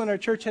the people in our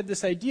church had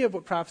this idea of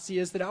what prophecy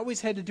is that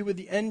always had to do with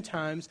the end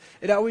times.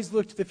 It always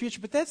looked to the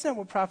future. But that's not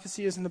what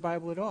prophecy is in the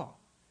Bible at all.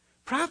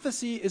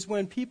 Prophecy is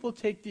when people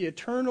take the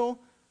eternal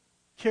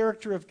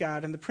character of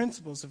God and the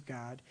principles of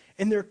God,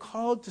 and they're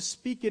called to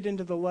speak it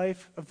into the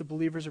life of the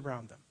believers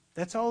around them.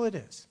 That's all it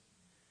is.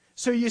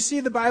 So you see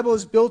the Bible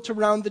is built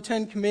around the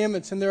 10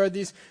 Commandments, and there are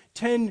these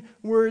 10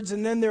 words,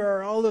 and then there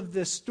are all of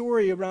this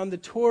story around the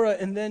Torah,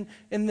 and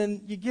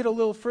then you get a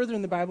little further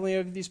in the Bible, and you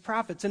have these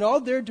prophets. And all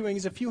they're doing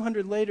is a few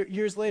hundred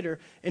years later,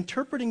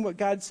 interpreting what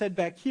God said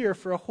back here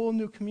for a whole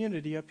new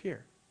community up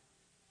here.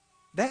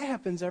 That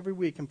happens every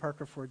week in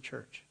Parker Ford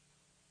Church.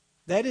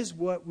 That is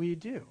what we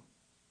do.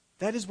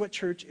 That is what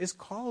church is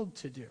called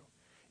to do.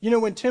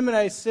 When Tim and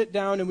I sit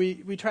down and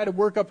we try to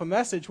work up a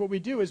message, what we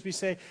do is we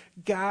say,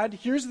 God,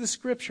 here's the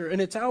scripture,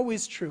 and it's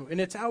always true,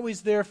 and it's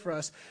always there for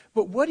us.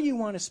 But what do you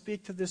want to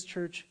speak to this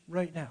church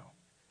right now?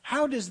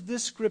 How does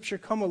this scripture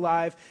come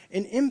alive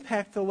and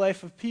impact the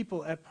life of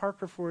people at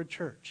Parker Ford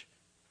Church?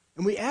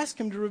 And we ask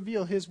him to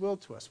reveal his will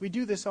to us. We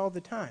do this all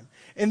the time.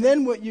 And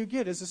then what you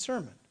get is a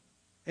sermon.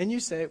 And you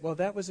say, well,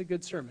 that was a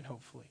good sermon,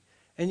 hopefully.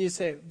 And you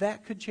say,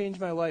 that could change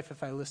my life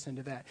if I listen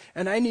to that.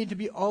 And I need to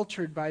be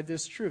altered by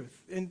this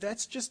truth. And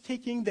that's just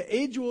taking the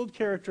age-old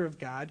character of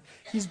God.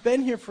 He's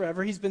been here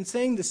forever. He's been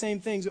saying the same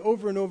things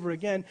over and over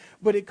again.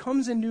 But it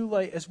comes in new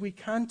light as we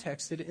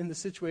context it in the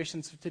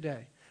situations of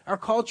today. Our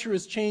culture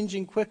is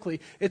changing quickly.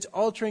 It's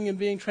altering and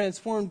being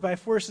transformed by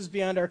forces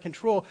beyond our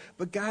control,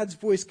 but God's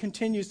voice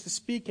continues to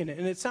speak in it.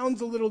 And it sounds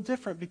a little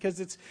different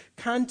because it's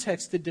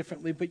contexted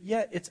differently, but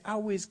yet it's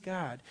always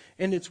God,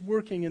 and it's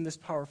working in this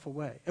powerful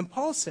way. And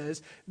Paul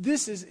says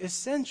this is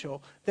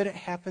essential that it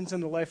happens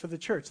in the life of the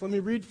church. Let me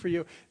read for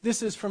you.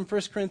 This is from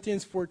 1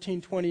 Corinthians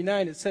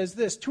 14:29. It says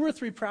this, 2 or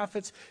 3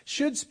 prophets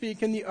should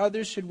speak, and the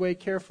others should weigh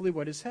carefully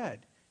what is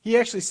said. He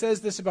actually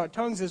says this about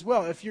tongues as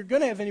well. If you're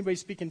going to have anybody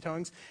speak in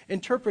tongues,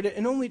 interpret it,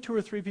 and only 2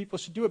 or 3 people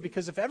should do it,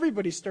 because if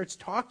everybody starts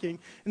talking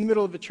in the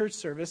middle of a church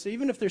service,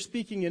 even if they're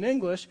speaking in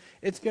English,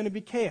 it's going to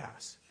be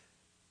chaos.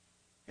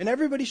 And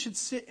everybody should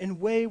sit and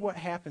weigh what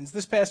happens.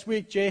 This past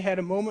week, Jay had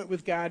a moment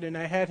with God, and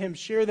I had him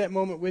share that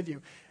moment with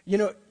you.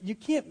 You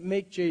can't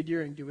make Jay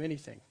Deering do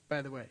anything,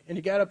 by the way. And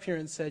he got up here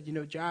and said,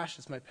 Josh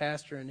is my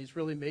pastor, and he's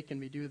really making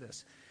me do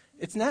this.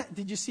 It's not,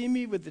 did you see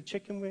me with the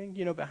chicken wing,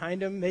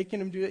 behind him, making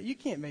him do that? You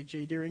can't make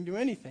Jay Deering do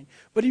anything.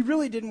 But he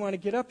really didn't want to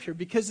get up here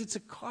because it's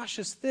a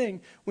cautious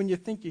thing when you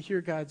think you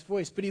hear God's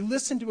voice. But he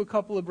listened to a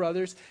couple of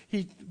brothers.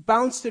 He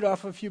bounced it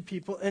off a few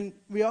people. And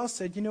we all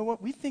said, you know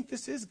what? We think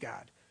this is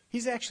God.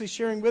 He's actually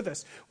sharing with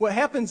us. What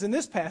happens in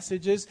this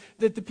passage is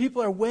that the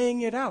people are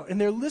weighing it out, and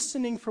they're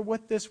listening for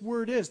what this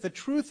word is. The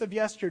truth of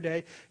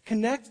yesterday,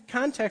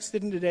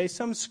 contexted in today,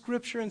 some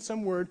scripture and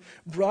some word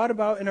brought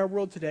about in our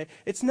world today.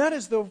 It's not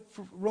as though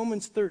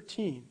Romans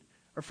 13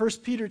 or 1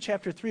 Peter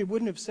chapter 3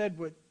 wouldn't have said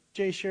what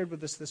Jay shared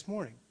with us this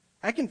morning.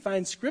 I can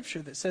find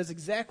scripture that says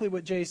exactly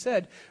what Jay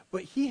said,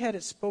 but he had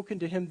it spoken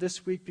to him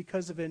this week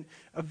because of a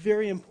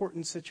very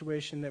important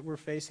situation that we're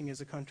facing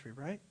as a country,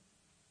 right?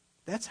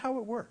 That's how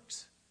it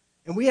works.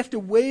 And we have to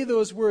weigh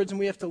those words, and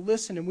we have to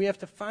listen, and we have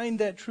to find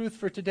that truth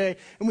for today,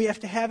 and we have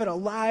to have it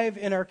alive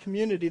in our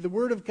community. The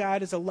Word of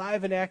God is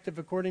alive and active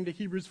according to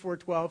Hebrews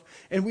 4:12,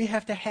 and we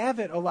have to have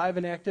it alive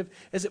and active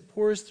as it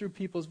pours through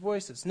people's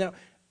voices. Now,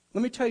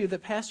 let me tell you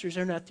that pastors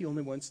are not the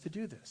only ones to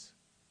do this.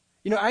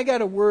 You know, I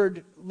got a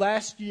word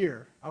last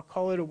year, I'll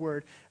call it a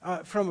word,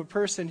 from a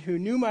person who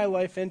knew my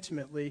life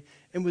intimately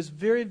and was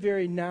very,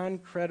 very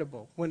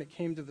non-credible when it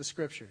came to the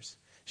Scriptures.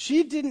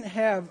 She didn't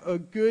have a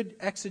good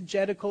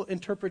exegetical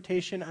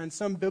interpretation on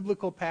some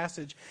biblical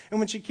passage. And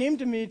when she came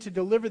to me to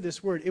deliver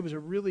this word, it was a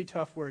really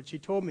tough word. She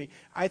told me,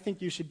 I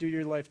think you should do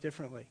your life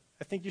differently.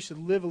 I think you should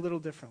live a little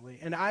differently.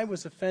 And I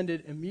was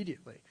offended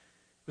immediately.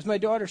 It was my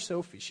daughter,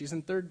 Sophie. She's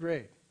in 3rd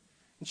grade.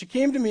 And she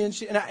came to me,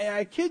 and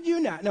I kid you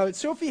not. Now,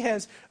 Sophie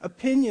has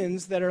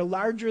opinions that are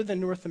larger than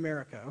North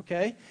America,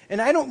 okay?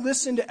 And I don't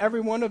listen to every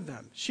one of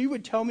them. She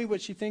would tell me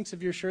what she thinks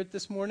of your shirt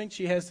this morning.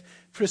 She has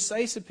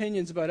precise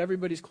opinions about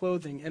everybody's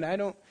clothing, and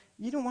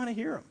you don't want to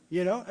hear them,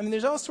 you know? I mean,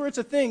 there's all sorts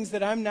of things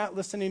that I'm not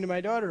listening to my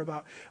daughter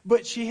about.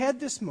 But she had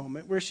this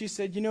moment where she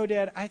said, you know,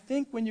 Dad, I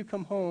think when you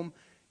come home,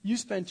 you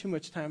spend too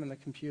much time on the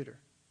computer.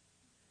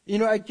 You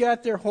know, I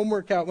got their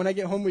homework out. When I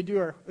get home, we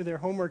do their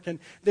homework, and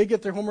they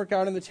get their homework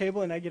out on the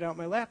table, and I get out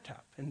my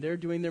laptop, and they're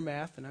doing their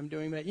math, and I'm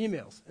doing my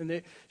emails.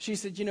 And she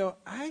said, you know,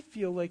 I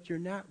feel like you're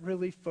not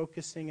really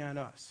focusing on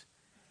us.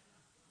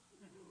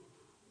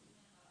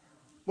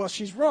 Well,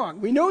 she's wrong.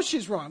 We know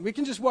she's wrong. We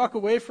can just walk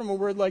away from a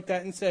word like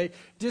that and say,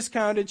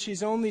 discounted,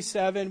 she's only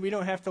 7, we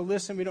don't have to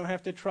listen, we don't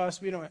have to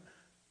trust,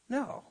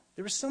 No,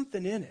 there was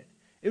something in it.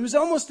 It was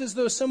almost as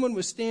though someone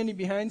was standing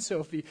behind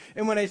Sophie.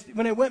 And when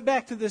I went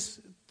back to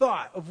this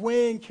thought of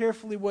weighing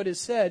carefully what is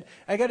said,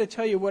 I got to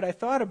tell you what I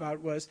thought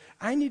about was,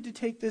 I need to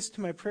take this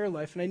to my prayer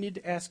life, and I need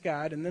to ask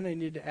God, and then I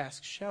need to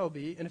ask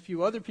Shelby and a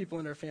few other people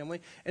in our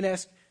family, and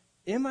ask,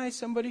 am I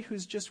somebody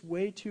who's just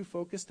way too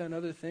focused on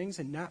other things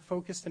and not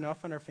focused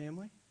enough on our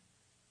family?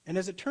 And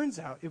as it turns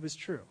out, it was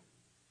true.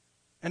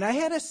 And I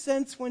had a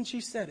sense when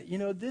she said it, you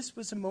know, this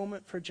was a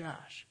moment for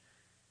Josh.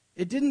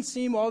 It didn't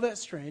seem all that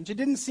strange. It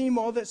didn't seem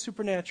all that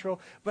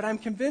supernatural, but I'm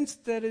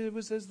convinced that it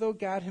was as though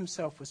God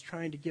himself was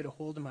trying to get a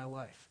hold of my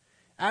life.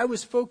 I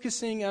was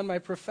focusing on my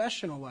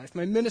professional life,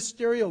 my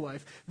ministerial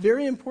life.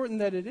 Very important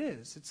that it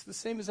is. It's the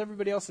same as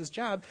everybody else's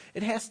job.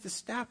 It has to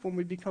stop when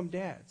we become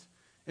dads.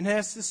 And it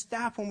has to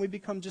stop when we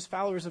become just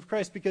followers of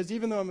Christ, because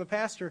even though I'm a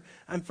pastor,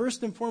 I'm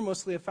first and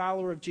foremostly a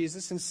follower of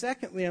Jesus, and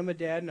secondly, I'm a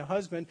dad and a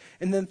husband,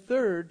 and then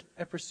third,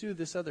 I pursue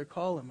this other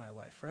call in my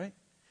life, right?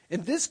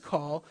 And this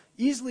call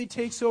easily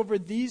takes over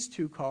these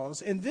 2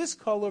 calls. And this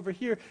call over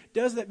here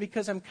does that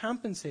because I'm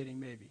compensating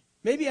maybe.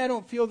 Maybe I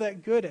don't feel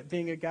that good at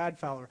being a God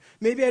follower.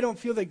 Maybe I don't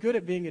feel that good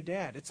at being a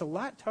dad. It's a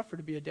lot tougher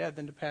to be a dad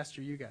than to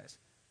pastor you guys.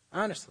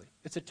 Honestly,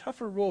 it's a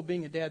tougher role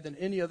being a dad than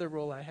any other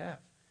role I have.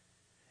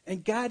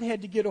 And God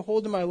had to get a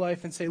hold of my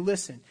life and say,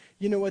 listen,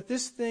 you know what,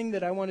 this thing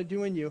that I want to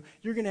do in you,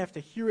 you're going to have to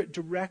hear it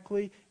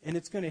directly, and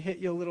it's going to hit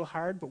you a little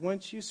hard. But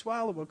once you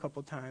swallow a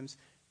couple times,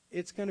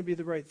 it's going to be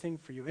the right thing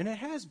for you. And it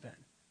has been.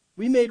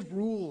 We made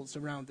rules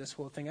around this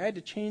whole thing. I had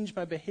to change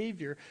my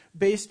behavior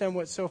based on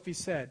what Sophie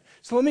said.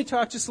 So let me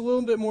talk just a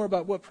little bit more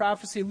about what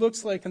prophecy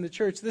looks like in the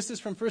church. This is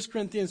from 1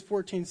 Corinthians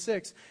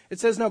 14:6. It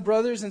says, now,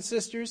 brothers and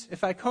sisters,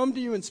 if I come to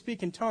you and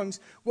speak in tongues,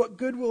 what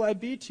good will I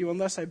be to you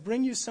unless I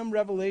bring you some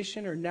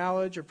revelation or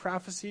knowledge or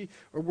prophecy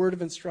or word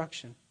of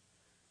instruction?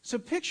 So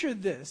picture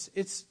this.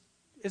 It's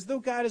as though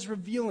God is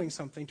revealing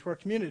something to our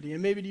community,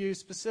 and maybe to you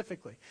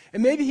specifically.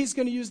 And maybe he's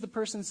going to use the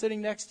person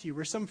sitting next to you,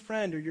 or some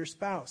friend, or your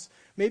spouse.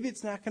 Maybe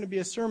it's not going to be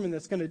a sermon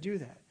that's going to do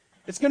that.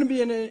 It's going to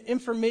be in an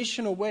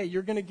informational way.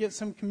 You're going to get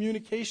some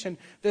communication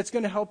that's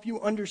going to help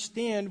you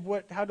understand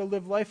how to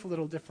live life a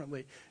little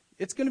differently.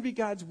 It's going to be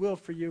God's will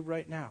for you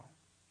right now.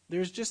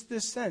 There's just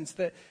this sense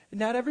that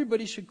not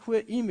everybody should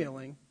quit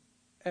emailing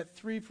at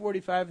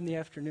 3:45 in the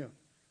afternoon.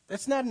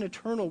 That's not an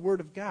eternal word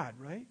of God,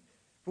 right?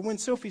 But when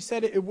Sophie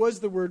said it, it was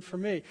the word for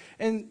me.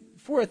 And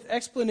fourth,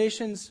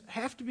 explanations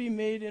have to be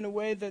made in a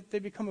way that they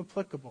become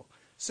applicable.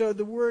 So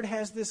the word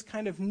has this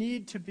kind of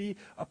need to be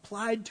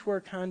applied to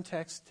our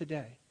context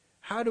today.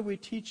 How do we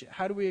teach it?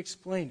 How do we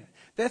explain it?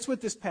 That's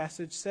what this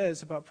passage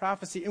says about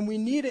prophecy, and we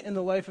need it in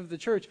the life of the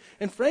church.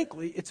 And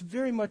frankly, it's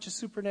very much a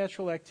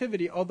supernatural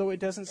activity, although it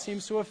doesn't seem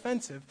so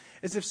offensive,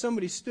 as if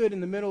somebody stood in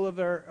the middle of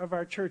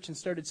our church and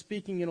started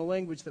speaking in a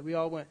language that we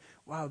all went,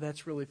 wow,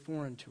 that's really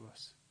foreign to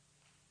us.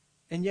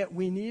 And yet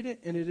we need it,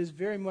 and it is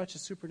very much a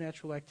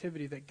supernatural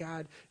activity that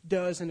God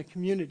does in a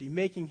community,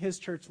 making his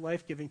church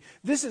life-giving.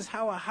 This is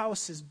how a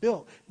house is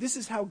built. This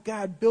is how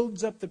God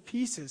builds up the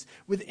pieces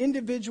with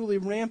individually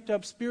ramped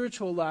up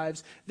spiritual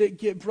lives that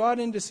get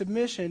brought into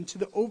submission to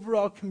the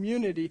overall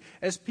community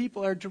as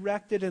people are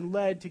directed and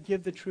led to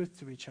give the truth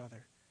to each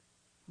other.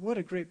 What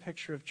a great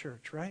picture of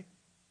church, right?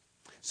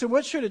 So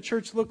what should a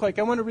church look like?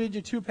 I want to read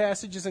you 2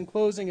 passages in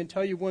closing and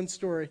tell you one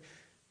story.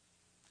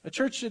 A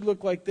church should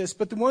look like this,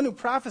 but the one who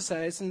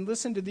prophesies, and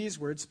listen to these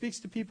words, speaks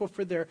to people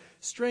for their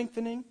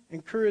strengthening,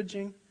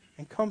 encouraging,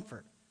 and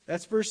comfort.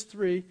 That's verse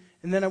 3.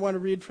 And then I want to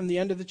read from the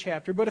end of the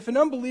chapter. But if an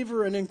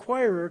unbeliever or an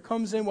inquirer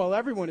comes in while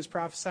everyone is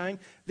prophesying,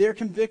 they are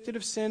convicted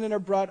of sin and are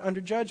brought under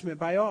judgment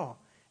by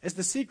all, as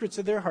the secrets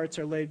of their hearts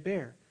are laid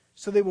bare.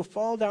 So they will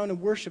fall down and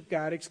worship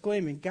God,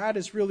 exclaiming, God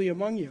is really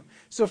among you.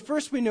 So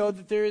first we know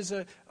that there is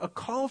a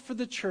call for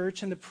the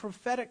church and the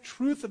prophetic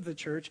truth of the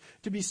church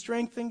to be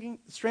strengthening,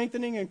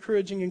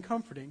 encouraging, and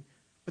comforting.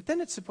 But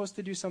then it's supposed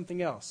to do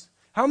something else.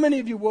 How many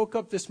of you woke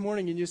up this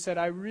morning and you said,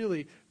 I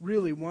really,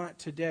 really want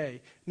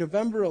today,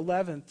 November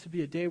 11th, to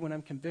be a day when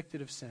I'm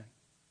convicted of sin?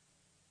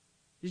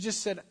 You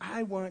just said,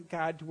 I want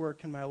God to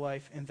work in my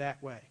life in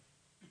that way.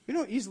 We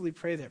don't easily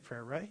pray that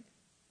prayer, right?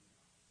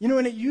 You know,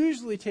 and it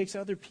usually takes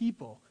other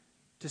people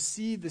to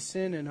see the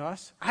sin in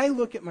us. I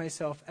look at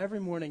myself every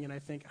morning and I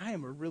think, I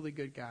am a really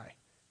good guy.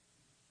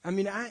 I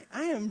mean, I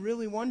am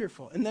really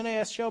wonderful. And then I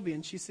ask Shelby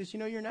and she says, you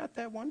know, you're not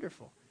that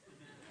wonderful.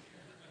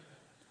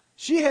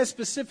 She has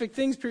specific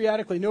things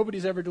periodically.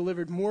 Nobody's ever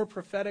delivered more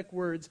prophetic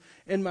words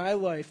in my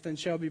life than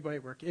Shelby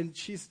Bitework. And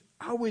she's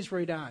always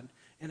right on.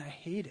 And I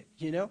hate it,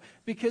 you know,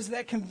 because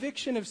that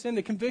conviction of sin,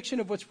 the conviction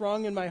of what's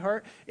wrong in my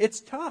heart, it's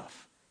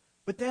tough.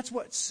 But that's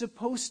what's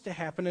supposed to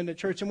happen in a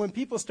church. And when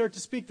people start to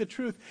speak the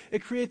truth,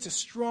 it creates a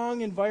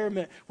strong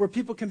environment where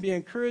people can be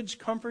encouraged,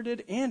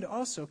 comforted, and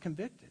also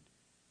convicted.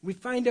 We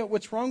find out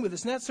what's wrong with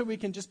us, not so we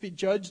can just be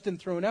judged and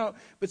thrown out,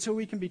 but so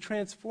we can be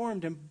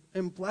transformed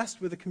and blessed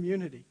with a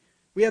community.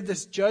 We have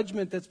this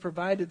judgment that's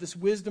provided, this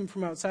wisdom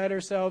from outside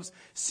ourselves.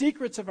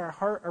 Secrets of our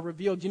heart are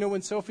revealed. You know,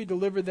 when Sophie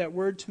delivered that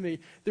word to me,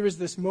 there was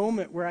this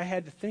moment where I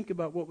had to think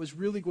about what was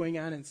really going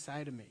on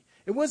inside of me.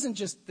 It wasn't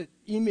just that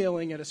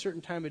emailing at a certain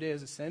time of day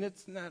is a sin.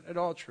 It's not at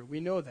all true. We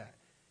know that.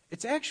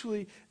 It's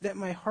actually that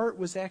my heart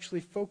was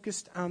actually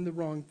focused on the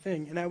wrong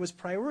thing, and I was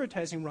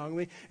prioritizing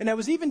wrongly, and I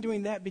was even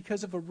doing that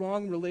because of a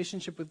wrong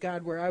relationship with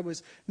God where I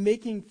was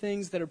making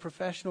things that are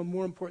professional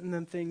more important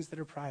than things that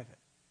are private.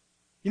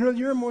 You know,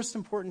 your most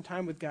important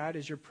time with God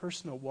is your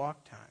personal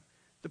walk time,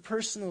 the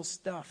personal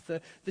stuff,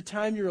 the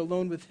time you're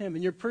alone with Him.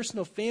 And your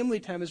personal family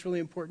time is really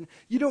important.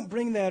 You don't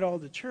bring that all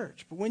to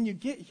church. But when you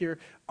get here,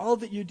 all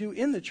that you do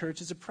in the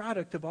church is a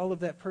product of all of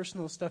that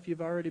personal stuff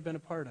you've already been a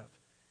part of.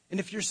 And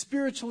if you're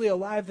spiritually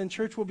alive, then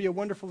church will be a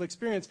wonderful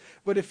experience.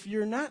 But if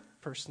you're not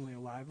personally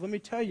alive, let me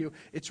tell you,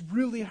 it's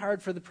really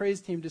hard for the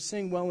praise team to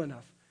sing well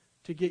enough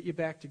to get you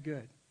back to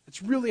good.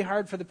 It's really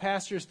hard for the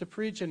pastors to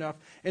preach enough,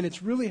 and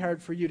it's really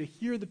hard for you to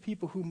hear the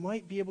people who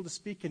might be able to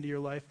speak into your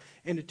life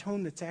in a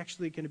tone that's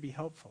actually going to be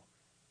helpful.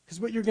 Because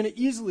what you're going to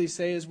easily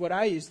say is what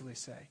I easily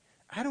say.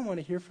 I don't want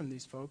to hear from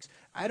these folks.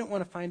 I don't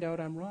want to find out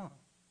I'm wrong.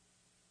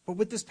 But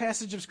what this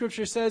passage of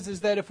Scripture says is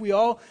that if we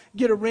all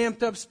get a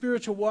ramped up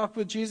spiritual walk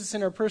with Jesus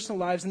in our personal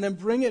lives and then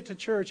bring it to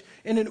church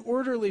in an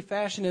orderly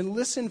fashion and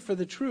listen for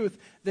the truth,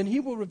 then He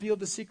will reveal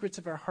the secrets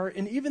of our heart,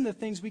 and even the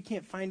things we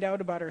can't find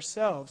out about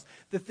ourselves,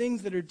 the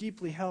things that are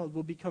deeply held,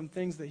 will become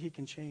things that He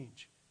can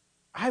change.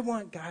 I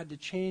want God to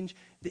change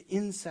the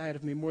inside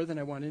of me more than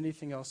I want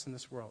anything else in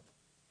this world.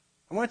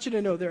 I want you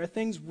to know there are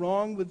things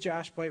wrong with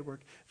Josh Bitework.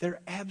 They're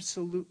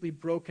absolutely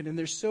broken, and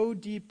they're so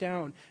deep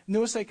down.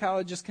 No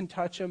psychologist can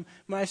touch them.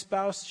 My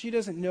spouse, she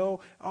doesn't know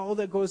all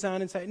that goes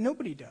on inside.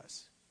 Nobody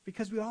does,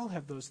 because we all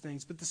have those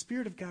things. But the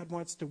Spirit of God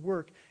wants to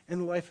work in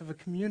the life of a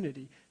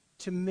community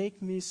to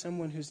make me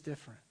someone who's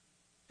different.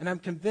 And I'm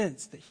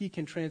convinced that He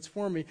can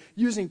transform me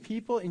using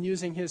people and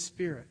using His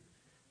Spirit.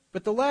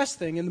 But the last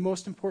thing, and the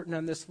most important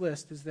on this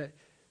list, is that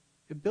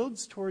it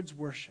builds towards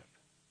worship.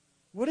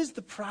 What is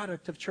the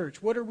product of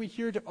church? What are we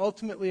here to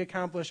ultimately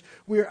accomplish?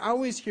 We are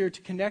always here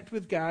to connect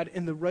with God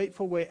in the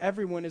rightful way.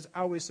 Everyone is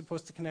always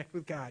supposed to connect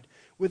with God,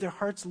 with their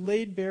hearts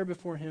laid bare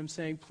before Him,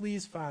 saying,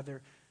 please,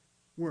 Father,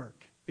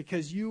 work,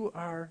 because You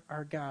are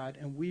our God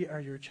and we are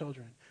Your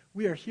children.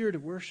 We are here to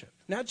worship,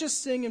 not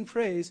just sing and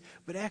praise,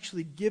 but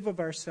actually give of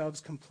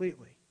ourselves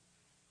completely.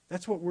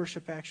 That's what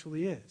worship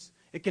actually is.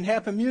 It can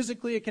happen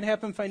musically, it can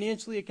happen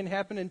financially, it can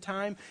happen in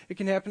time, it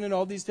can happen in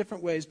all these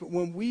different ways. But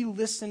when we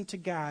listen to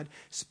God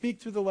speak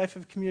through the life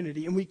of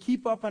community and we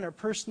keep up on our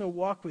personal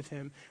walk with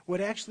Him,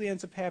 what actually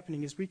ends up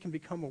happening is we can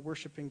become a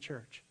worshiping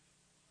church.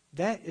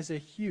 That is a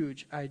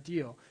huge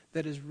ideal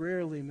that is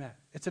rarely met.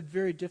 It's a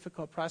very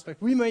difficult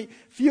prospect. We might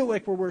feel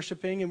like we're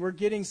worshiping and we're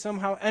getting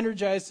somehow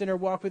energized in our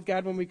walk with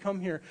God when we come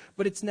here,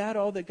 but it's not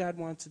all that God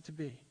wants it to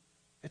be.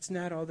 It's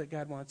not all that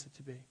God wants it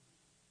to be.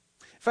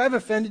 If I've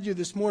offended you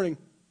this morning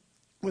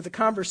with a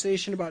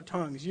conversation about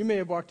tongues, you may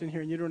have walked in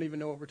here and you don't even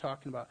know what we're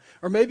talking about.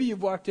 Or maybe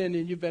you've walked in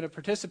and you've been a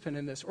participant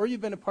in this, or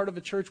you've been a part of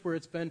a church where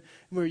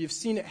you've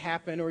seen it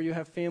happen, or you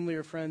have family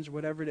or friends or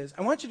whatever it is.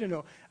 I want you to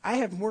know I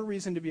have more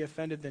reason to be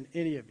offended than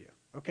any of you,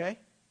 okay?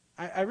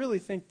 I really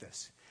think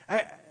this.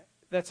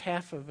 That's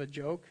half of a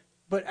joke,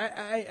 but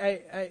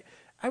I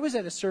was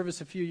at a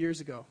service a few years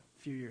ago.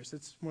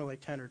 It's more like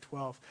 10 or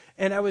 12.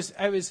 And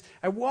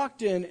I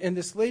walked in and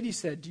this lady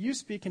said, "Do you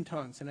speak in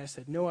tongues?" And I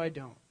said, "No, I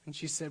don't." And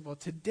she said, "Well,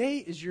 today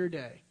is your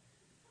day."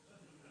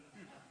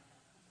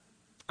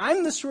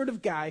 I'm the sort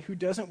of guy who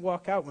doesn't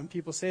walk out when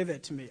people say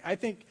that to me. I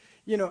think,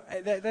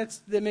 that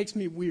makes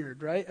me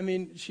weird, right? I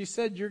mean, she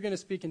said you're going to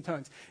speak in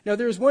tongues. Now,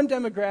 there's one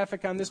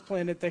demographic on this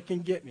planet that can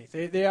get me.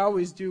 They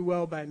always do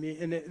well by me,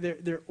 and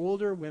they're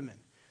older women.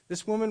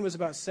 This woman was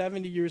about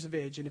 70 years of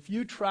age, and if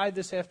you tried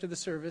this after the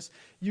service,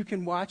 you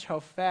can watch how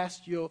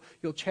fast you'll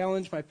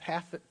challenge my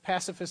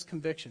pacifist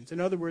convictions. In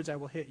other words, I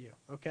will hit you,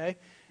 okay?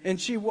 And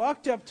she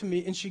walked up to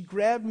me, and she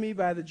grabbed me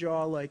by the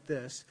jaw like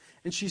this,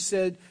 and she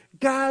said,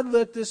 "God,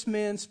 let this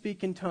man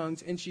speak in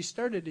tongues," and she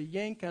started to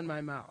yank on my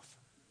mouth.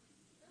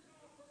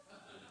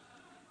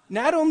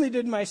 Not only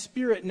did my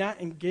spirit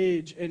not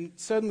engage and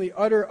suddenly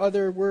utter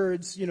other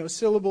words,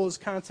 syllables,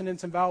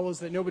 consonants, and vowels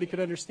that nobody could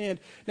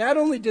understand, not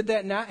only did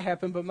that not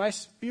happen, but my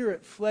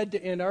spirit fled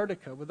to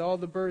Antarctica with all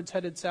the birds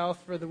headed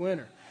south for the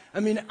winter.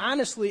 I mean,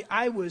 honestly,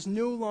 I was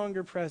no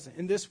longer present,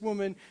 and this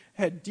woman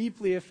had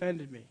deeply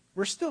offended me.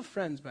 We're still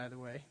friends, by the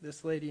way,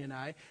 this lady and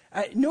I.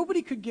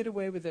 Nobody could get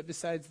away with it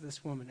besides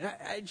this woman.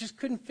 I just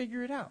couldn't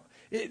figure it out.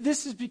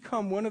 This has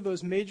become one of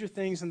those major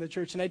things in the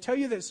church, and I tell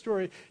you that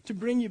story to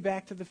bring you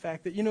back to the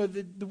fact that,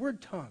 the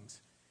word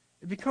tongues,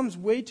 it becomes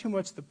way too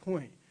much the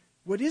point.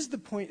 What is the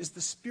point is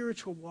the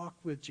spiritual walk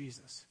with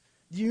Jesus.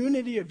 The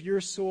unity of your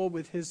soul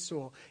with his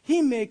soul.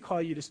 He may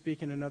call you to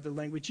speak in another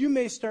language. You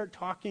may start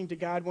talking to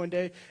God one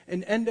day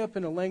and end up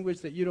in a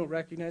language that you don't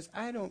recognize.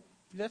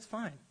 That's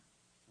fine.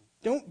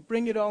 Don't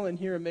bring it all in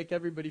here and make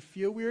everybody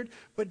feel weird,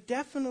 but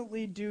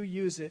definitely do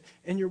use it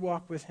in your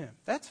walk with him.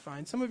 That's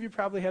fine. Some of you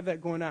probably have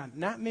that going on.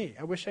 Not me.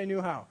 I wish I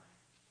knew how.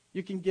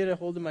 You can get a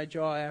hold of my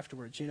jaw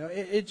afterwards.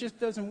 It just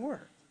doesn't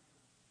work.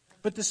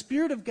 But the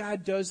Spirit of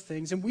God does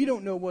things, and we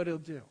don't know what he'll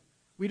do.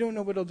 We don't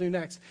know what he'll do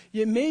next.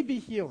 It may be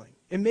healing.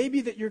 It may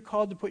be that you're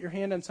called to put your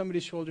hand on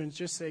somebody's shoulder and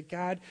just say,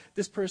 "God,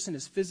 this person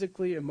is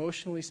physically,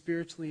 emotionally,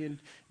 spiritually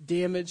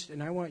damaged,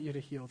 and I want you to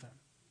heal them."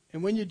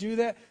 And when you do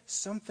that,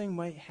 something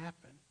might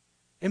happen.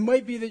 It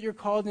might be that you're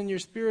called in your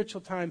spiritual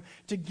time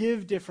to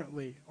give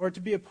differently or to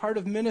be a part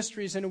of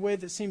ministries in a way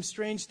that seems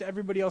strange to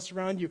everybody else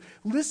around you.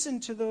 Listen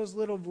to those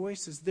little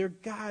voices. They're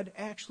God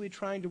actually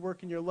trying to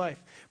work in your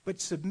life. But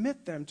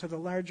submit them to the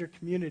larger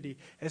community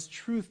as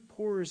truth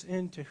pours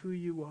into who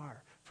you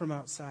are from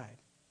outside.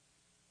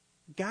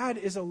 God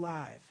is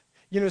alive.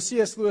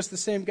 C.S. Lewis, the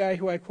same guy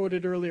who I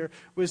quoted earlier,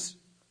 was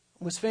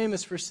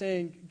famous for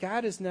saying,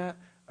 God is not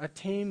a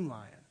tame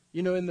lion.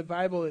 In the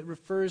Bible, it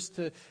refers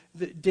to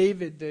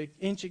David, the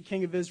ancient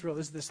king of Israel,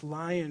 as this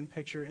lion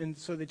picture. And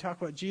so they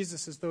talk about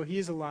Jesus as though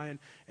he's a lion.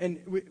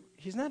 And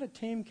he's not a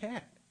tame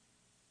cat.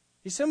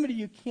 He's somebody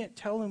you can't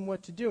tell him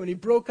what to do. And he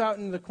broke out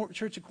in the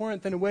church of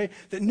Corinth in a way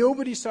that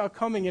nobody saw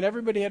coming and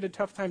everybody had a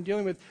tough time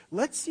dealing with.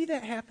 Let's see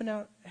that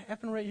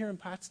happen right here in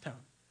Pottstown.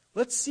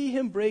 Let's see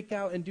him break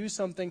out and do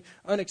something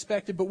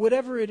unexpected. But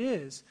whatever it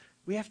is,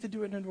 we have to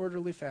do it in an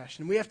orderly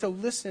fashion. We have to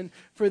listen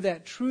for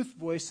that truth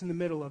voice in the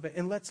middle of it.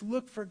 And let's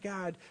look for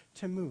God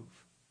to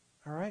move.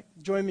 All right?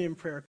 Join me in prayer.